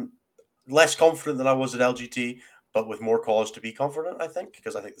it. I'm less confident than I was at LGT, but with more cause to be confident, I think,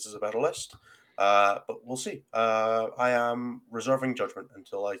 because I think this is a better list. But we'll see. I am reserving judgment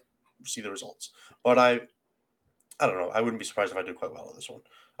until I see the results. But I don't know. I wouldn't be surprised if I do quite well at this one.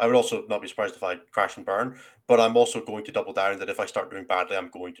 I would also not be surprised if I crash and burn, but I'm also going to double down that if I start doing badly, I'm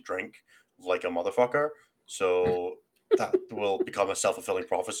going to drink like a motherfucker. So that will become a self-fulfilling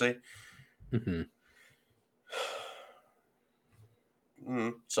prophecy. Mhm.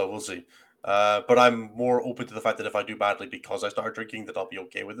 So we'll see. But I'm more open to the fact that if I do badly because I start drinking, that I'll be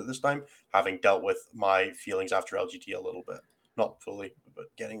okay with it this time, having dealt with my feelings after LGT a little bit. Not fully,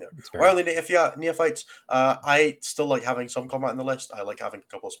 but getting there. That's Well, fair. only neophytes. I still like having some combat in the list. I like having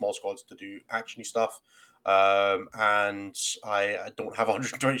a couple of small squads to do actiony stuff. And I don't have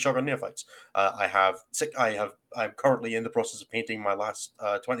 120 shotgun neophytes. I'm currently in the process of painting my last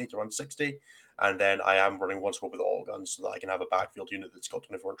 20 to run 60. And then I am running one squad with all guns so that I can have a backfield unit that's got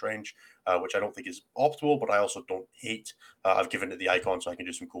 24-inch range, which I don't think is optimal, but I also don't hate. I've given it the icon so I can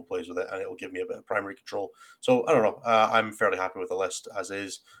do some cool plays with it, and it'll give me a bit of primary control. So I don't know. I'm fairly happy with the list as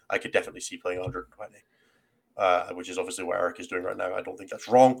is. I could definitely see playing 120. Which is obviously what Eric is doing right now. I don't think that's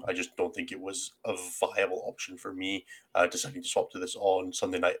wrong. I just don't think it was a viable option for me deciding to swap to this on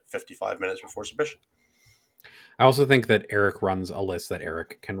Sunday night, 55 minutes before submission. I also think that Eric runs a list that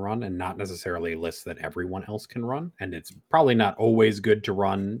Eric can run and not necessarily a list that everyone else can run. And it's probably not always good to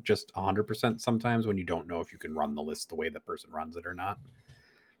run just 100% sometimes when you don't know if you can run the list the way the person runs it or not.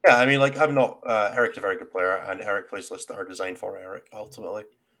 Yeah, I mean, like, I'm not. Eric's a very good player, and Eric plays lists that are designed for Eric, ultimately.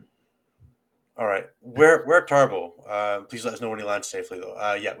 All right, we're Turbo. Please let us know when he lands safely,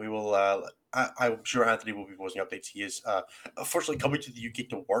 though. Yeah, we will. I'm sure Anthony will be posting updates. He is unfortunately coming to the UK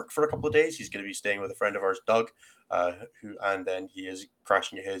to work for a couple of days. He's going to be staying with a friend of ours, Doug, and then he is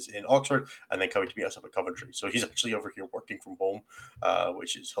crashing at his in Oxford, and then coming to meet us up at Coventry. So he's actually over here working from home,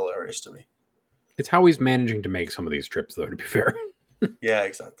 which is hilarious to me. It's how he's managing to make some of these trips, though, to be fair. Yeah,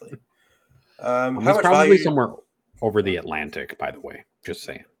 exactly. How He's much probably value? somewhere over the Atlantic, by the way. Just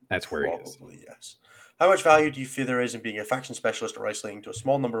saying. That's where he is. Probably, yes. How much value do you feel there is in being a faction specialist or isolating to a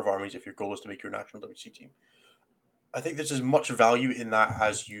small number of armies if your goal is to make your national WC team? I think there's as much value in that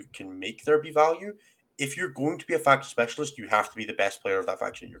as you can make there be value. If you're going to be a faction specialist, you have to be the best player of that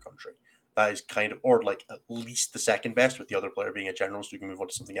faction in your country. That is kind of, or like at least the second best, with the other player being a general, so you can move on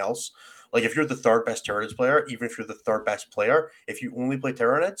to something else. Like if you're the third best Tyranids player, even if you're the third best player, if you only play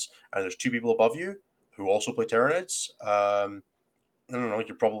Tyranids and there's two people above you who also play Tyranids, I don't know,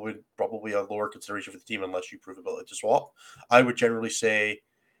 you're probably a lower consideration for the team unless you prove ability to swap. I would generally say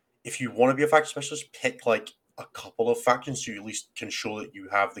if you want to be a faction specialist, pick like a couple of factions so you at least can show that you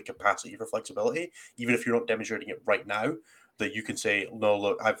have the capacity for flexibility, even if you're not demonstrating it right now. that you can say, no,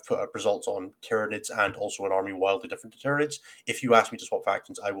 look, I've put up results on Tyranids and also an army wildly different to Tyranids. If you ask me to swap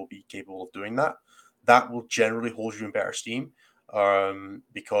factions, I will be capable of doing that. That will generally hold you in better steam,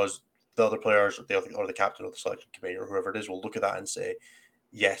 because the other players or the captain of the selection committee or whoever it is will look at that and say,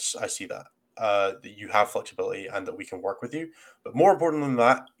 yes, I see that. That you have flexibility and that we can work with you. But more important than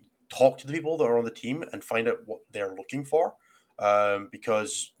that, talk to the people that are on the team and find out what they're looking for.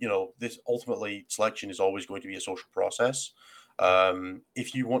 Because this ultimately selection is always going to be a social process.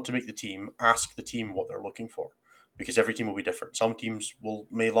 If you want to make the team, ask the team what they're looking for, because every team will be different. Some teams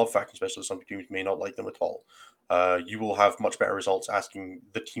may love faction specialists, some teams may not like them at all. You will have much better results asking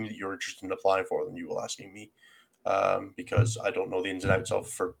the team that you're interested in applying for than you will asking me, because I don't know the ins and outs of,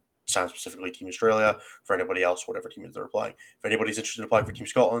 for Sam specifically, Team Australia, for anybody else, whatever team they're applying. If anybody's interested in applying for Team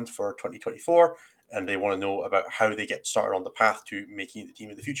Scotland for 2024 and they want to know about how they get started on the path to making the team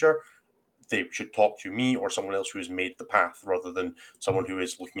in the future, they should talk to me or someone else who has made the path rather than someone who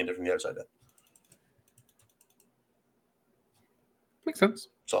is looking at it from the outside in. Makes sense.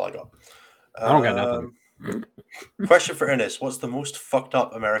 That's all I got. I don't got nothing. Question for Ines. What's the most fucked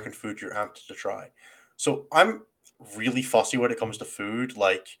up American food you're amped to try? So I'm really fussy when it comes to food.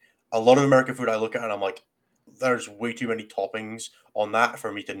 Like, a lot of American food I look at and I'm like, there's way too many toppings on that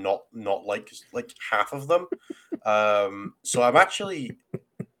for me to not like half of them. So I'm actually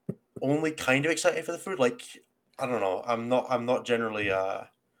only kind of excited for the food. Like, I don't know. I'm not generally I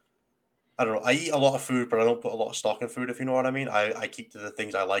don't know. I eat a lot of food, but I don't put a lot of stock in food, if you know what I mean. I keep to the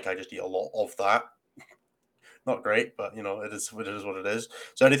things I like. I just eat a lot of that. Not great, but it is what it is.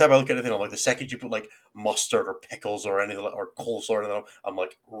 So anytime I look at anything, I'm like, the second you put like mustard or pickles or anything or coleslaw or anything, I'm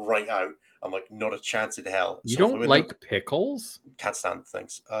like right out. I'm like, not a chance in hell. You don't like pickles? Can't stand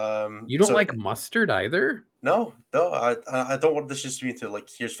things. You don't like mustard either? No, I don't want this just to be into like,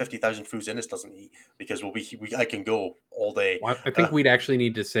 here's 50,000 foods Innes doesn't eat, because I can go all day. Well, I think we'd actually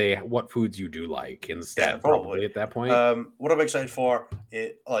need to say what foods you do like instead, probably at that point. What I'm excited for,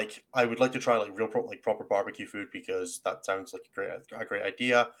 I would like to try like proper barbecue food, because that sounds like a great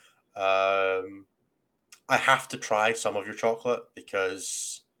idea. I have to try some of your chocolate,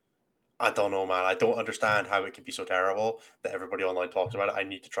 because I don't know, man. I don't understand how it can be so terrible that everybody online talks about it. I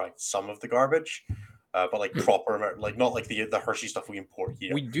need to try some of the garbage, but like proper, like not like the Hershey stuff we import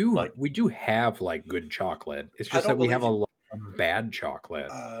here. We do have like good chocolate. It's just that we have a lot of bad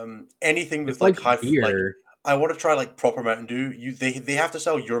chocolate. Anything with like high beer. I want to try like proper Mountain Dew. They have to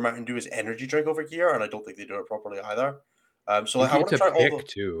sell your Mountain Dew as energy drink over here, and I don't think they do it properly either. So like, I want to try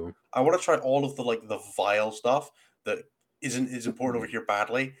I want to try all of the vile stuff that is imported over here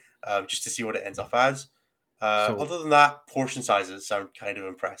badly, just to see what it ends up as. Other than that, portion sizes sound kind of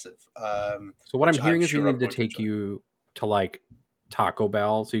impressive. So what I'm hearing is we need to take you to like Taco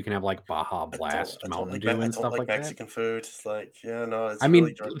Bell, so you can have like Baja Blast, Mountain Dew, and stuff like Mexican that. food. Like, yeah, no. It's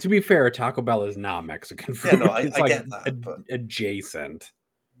really to be fair, Taco Bell is not Mexican food. Yeah, no, I get that, but adjacent.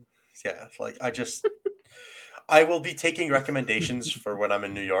 Yeah, like I will be taking recommendations for when I'm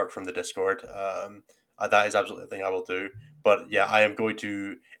in New York from the Discord. That is absolutely the thing I will do. But yeah, I am going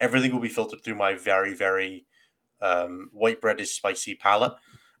to. Everything will be filtered through my very, very white bread is spicy palate.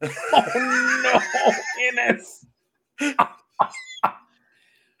 Oh no, Innes!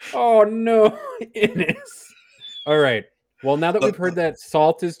 Oh no, Innes! All right. Well, now that we've heard that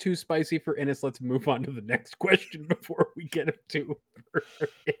salt is too spicy for Innes, let's move on to the next question before we get it too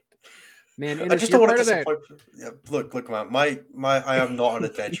further. Man, Innes, I just don't want to disappoint. Yeah, look, man. I am not an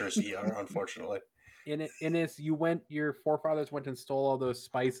adventurous eater, unfortunately. Innes, your forefathers went and stole all those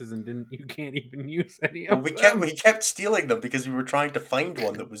spices and you can't even use any of them. We kept stealing them because we were trying to find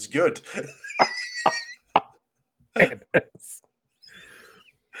one that was good.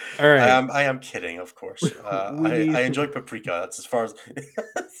 All right. I am kidding, of course. I enjoy paprika. That's as far as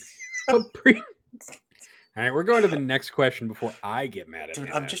paprika. All right, we're going to the next question before I get mad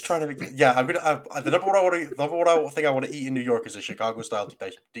at I'm just trying to. Yeah, I'm gonna. The number one thing I want to eat in New York is a Chicago style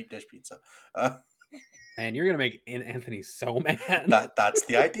deep dish pizza. And you're gonna make Anthony so mad. That's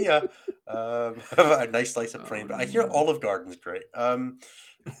the idea. A nice slice of plain, but I hear Olive Garden's great. Oh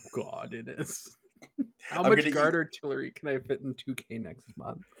God, it is. How much guard artillery can I fit in 2K next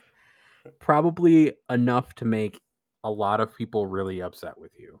month? Probably enough to make a lot of people really upset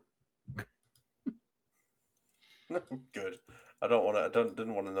with you. Good. Didn't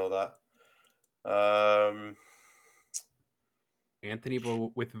want to know that. Anthony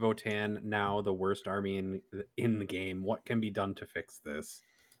with Votann, now the worst army in the game. What can be done to fix this?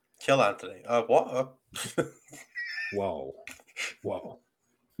 Kill Anthony. What? Whoa.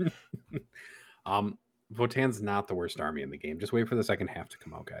 Votann's not the worst army in the game. Just wait for the second half to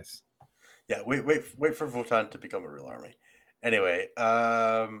come out, guys. Yeah, wait for Votann to become a real army. Anyway,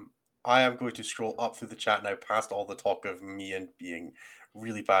 I am going to scroll up through the chat now past all the talk of me and being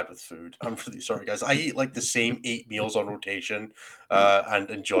really bad with food. I'm really sorry, guys. I eat like the same 8 meals on rotation, and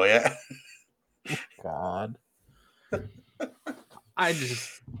enjoy it. God. I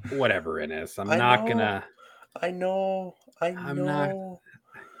just whatever it is. I'm I not know, gonna. I know, I I'm not. know,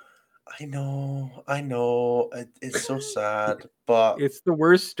 I know, I know. It's so sad, but It's the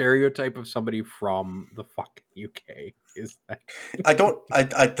worst stereotype of somebody from the fucking UK. Is that I don't.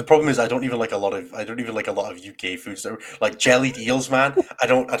 The problem is I don't even like a lot of. I don't even like a lot of UK foods. Like jellied eels, man. I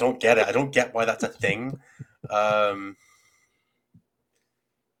don't. I don't get it. I don't get why that's a thing. Um,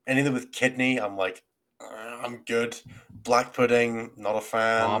 Anything with kidney, I'm like, I'm good. Black pudding, not a oh,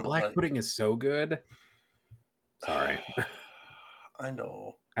 fan. black pudding is so good. Sorry. I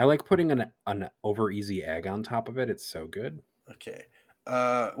know. I like putting an over easy egg on top of it. It's so good. Okay.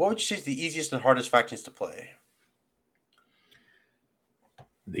 What would you say is the easiest and hardest factions to play?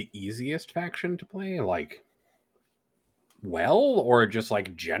 The easiest faction to play, like or just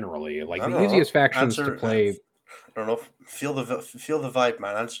like generally, like I the don't know. easiest factions to Answer. play. I don't know. Feel the vibe,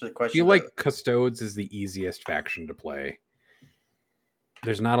 man. Answer the I question. feel like Custodes is the easiest faction to play.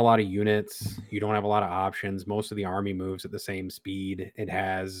 There's not a lot of units. You don't have a lot of options. Most of the army moves at the same speed. It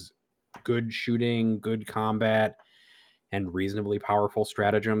has good shooting, good combat, and reasonably powerful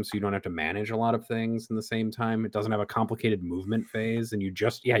stratagem, so you don't have to manage a lot of things in the same time. It doesn't have a complicated movement phase, and you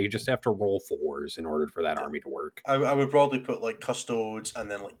just have to roll fours in order for that army to work. I would broadly put like Custodes and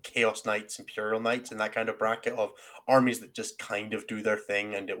then like Chaos Knights, Imperial Knights in that kind of bracket of armies that just kind of do their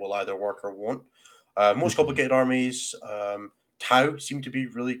thing and it will either work or won't. Most complicated armies, Tau seem to be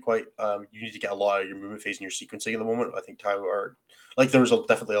really quite. You need to get a lot of your movement phase and your sequencing at the moment. I think Tau are like there's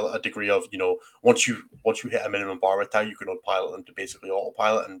definitely a degree of once you hit a minimum bar with Tau, you can unpilot them to basically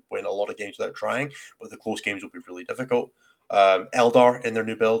autopilot and win a lot of games without trying. But the close games will be really difficult. Eldar in their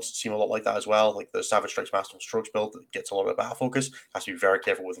new builds seem a lot like that as well. Like the Savage Strikes Master Strokes build that gets a lot of battle focus. Has to be very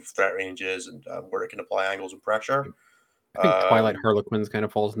careful with threat ranges and where it can apply angles and pressure. I think Twilight Harlequins kind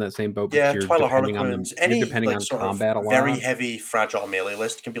of falls in that same boat because Yeah, Twilight Harlequins, you're any depending like on sort of combat a very lot. heavy fragile melee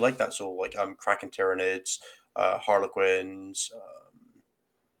list can be like that. So like Kraken Tyranids, Harlequins,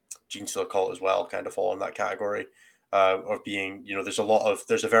 Genestealer Cult as well kind of fall in that category. Of being, there's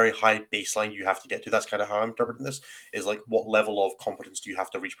a very high baseline you have to get to. That's kind of how I'm interpreting this. Is like what level of competence do you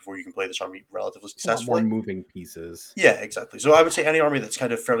have to reach before you can play this army relatively A lot more successfully? moving pieces. Yeah, exactly. So I would say any army that's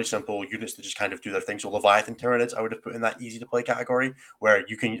kind of fairly simple, units that just kind of do their thing. So Leviathan Tyranids, I would have put in that easy to play category where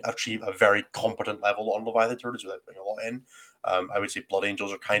you can achieve a very competent level on Leviathan Tyranids without putting a lot in. I would say Blood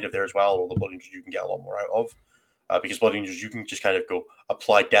Angels are kind of there as well, although Blood Angels you can get a lot more out of. Because Blood Angels, you can just kind of go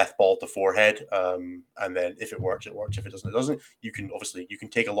apply Death Ball to forehead, and then if it works, it works. If it doesn't, it doesn't. You can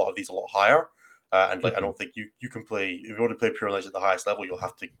take a lot of these a lot higher, and like I don't think you can play if you want to play Pure Knights at the highest level, you'll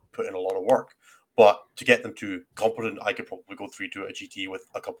have to put in a lot of work. But to get them to competent, I could probably go through to a GT with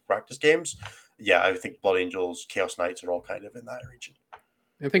a couple practice games. Yeah, I think Blood Angels, Chaos Knights are all kind of in that region.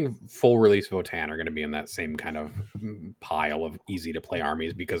 I think full release Votann are going to be in that same kind of pile of easy to play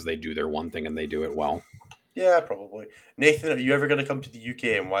armies because they do their one thing and they do it well. Yeah, probably. Nathan, are you ever going to come to the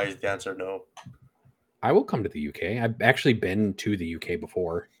UK, and why is the answer no? I will come to the UK. I've actually been to the UK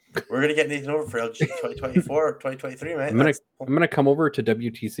before. We're going to get Nathan over for LG 2024 or 2023, mate. I'm gonna come over to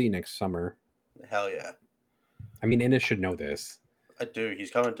WTC next summer. Hell yeah. I mean, Innes should know this. I do.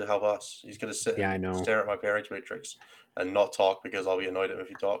 He's coming to help us. He's going to sit Yeah, and I know. stare at my pairings matrix and not talk because I'll be annoyed at him if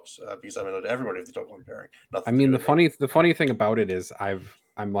he talks. Because I'm annoyed at everybody if they talk about pairing. I mean, the funny thing about it is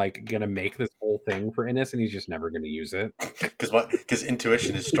I'm like gonna make this whole thing for Innes, and he's just never gonna use it because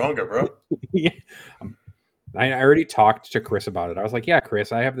intuition is stronger, bro. Yeah. I already talked to Chris about it. I was like, "Yeah,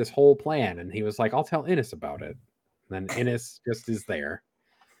 Chris, I have this whole plan," and he was like, "I'll tell Innes about it." And then Innes just is there.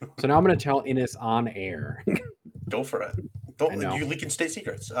 So now I'm gonna tell Innes on air. Go for it. Don't you leaking state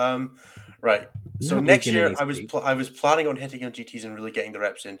secrets. Right. So Not next leaking year, any state. I was planning on hitting on GTs and really getting the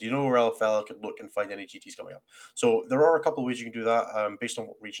reps in. Do you know where Fella could look and find any GTs coming up? So there are a couple of ways you can do that based on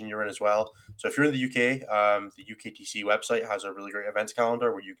what region you're in as well. So if you're in the UK, the UKTC website has a really great events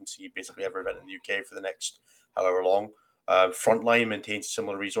calendar where you can see basically every event in the UK for the next however long. Frontline maintains a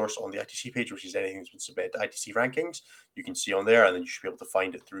similar resource on the ITC page, which is anything that's been submitted to ITC rankings. You can see on there, and then you should be able to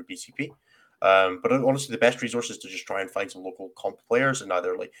find it through BCP. But honestly, the best resource is to just try and find some local comp players, and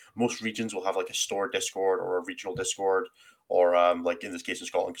either like most regions will have like a store Discord or a regional Discord, or like in this case in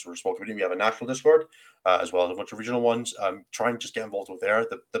Scotland, because we're a small community, we have a national Discord as well as a bunch of regional ones. Try and just get involved with there.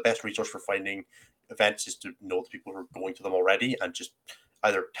 The best resource for finding events is to know the people who are going to them already, and just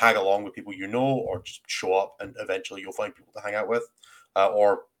either tag along with people you know, or just show up, and eventually you'll find people to hang out with.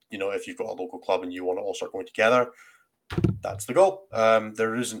 Or if you've got a local club and you want to all start going together, that's the goal.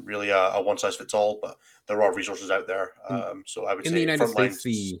 There isn't really a one size fits all, but there are resources out there. So I would In the say United States,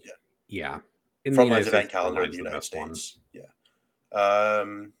 Frontlines, in the United Frontlines event States, calendar in the Frontline's the United best one. States.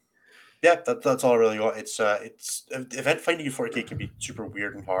 Yeah, that's all I really got. It's event finding in 40K can be super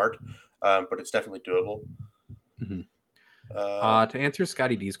weird and hard, but it's definitely doable. Mhm. Uh, To answer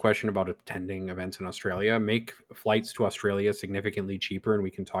Scotty D's question about attending events in Australia, make flights to Australia significantly cheaper, and we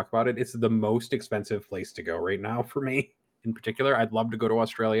can talk about it. It's the most expensive place to go right now for me, in particular. I'd love to go to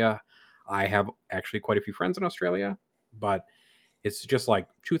Australia. I have actually quite a few friends in Australia, but it's just like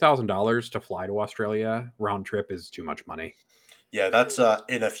 $2,000 to fly to Australia. Round trip is too much money. yeah, that's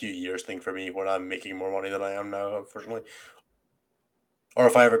in a few years thing for me when I'm making more money than I am now, unfortunately. Or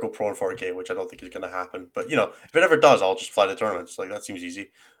if I ever go pro in 4K, which I don't think is going to happen. But if it ever does, I'll just fly to tournaments. Like that seems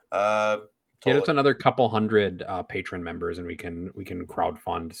easy. Get us Totally. another couple hundred patron members, and we can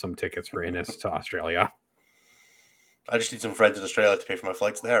crowdfund some tickets for Innis to Australia. I just need some friends in Australia to pay for my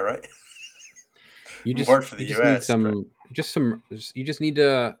flights there, right? You Work for just the need US, right? you just need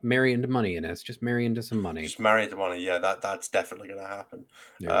to marry into money, Innis. Just marry into some money. Just marry the money. Yeah, that's definitely going to happen.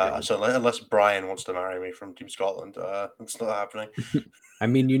 There you go. So unless Brian wants to marry me from Team Scotland, it's not happening. I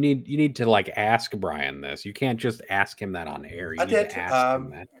mean, you need to like ask Brian this. You can't just ask him that on air. You I need did. to ask him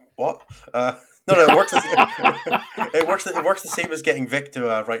that. What? No, it works. It works. It works the same as getting Vic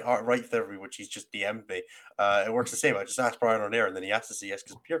to write theory, which he's just DM'd me. It works the same. I just asked Brian on air, and then he has to say yes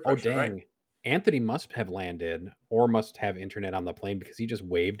because peer Oh pressure, right? dang. Anthony must have landed or must have internet on the plane because he just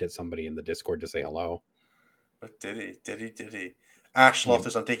waved at somebody in the Discord to say hello. But did he? Did he? Ash Yep.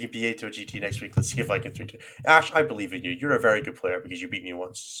 Loftus, I'm taking BA to a GT next week. Let's see if I can 3-2. Ash, I believe in you. You're a very good player because you beat me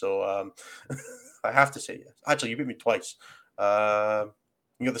once. So I have to say yes. Actually, you beat me twice. You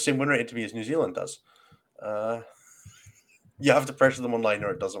got the same win rate into me as New Zealand does. You have to pressure them online or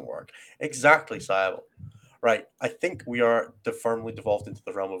it doesn't work. Exactly, Sybil. Right. I think we are firmly devolved into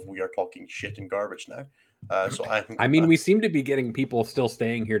the realm of we are talking shit and garbage now. I mean, we seem to be getting people still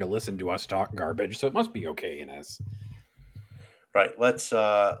staying here to listen to us talk garbage, so it must be okay, Inez. Right. Let's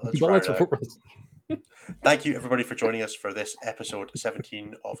round it out. Let's Thank you, everybody, for joining us for this episode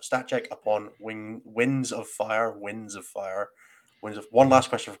 17 of Stat Check upon Winds of Fire. Winds of Fire. One last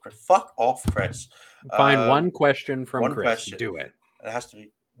question for Chris. Fuck off, Chris. find one question from one Chris. question. Do it. It has to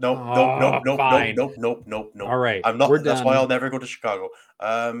be. Nope. All right. I'm not. We're That's done. why I'll never go to Chicago.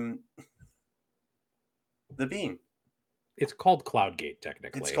 The Bean. It's called Cloudgate,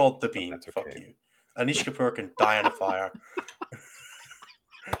 technically. It's called the Bean. That's okay. Fuck you. Anish Kapoor can die in a fire.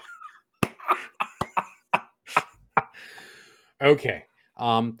 Okay.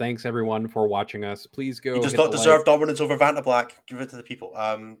 Thanks everyone for watching us. Please go. He does not deserve dominance over Vanta Black. Give it to the people.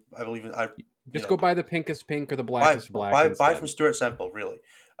 I believe in. Just go buy the pinkest pink or the blackest black. Buy from Stuart Semple, really.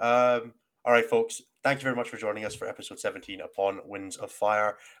 All right, folks. Thank you very much for joining us for episode 17 upon Winds of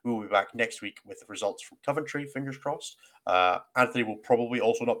Fire. We will be back next week with the results from Coventry, fingers crossed. Anthony will probably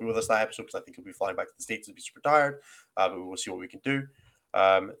also not be with us that episode because I think he'll be flying back to the States and be super tired. But we will see what we can do.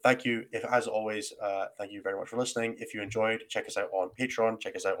 Thank you. As always, thank you very much for listening. If you enjoyed, check us out on Patreon,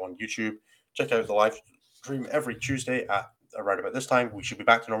 check us out on YouTube, check out the live stream every Tuesday at around about this time. We should be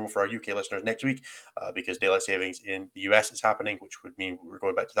back to normal for our UK listeners next week because daylight savings in the US is happening, which would mean we're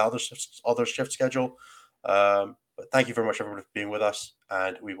going back to the other shift schedule. But thank you very much, everyone, for being with us,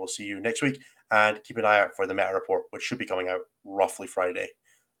 and we will see you next week. And keep an eye out for the meta report, which should be coming out roughly Friday.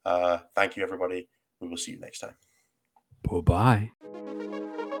 Thank you, everybody. We will see you next time. Bye-bye.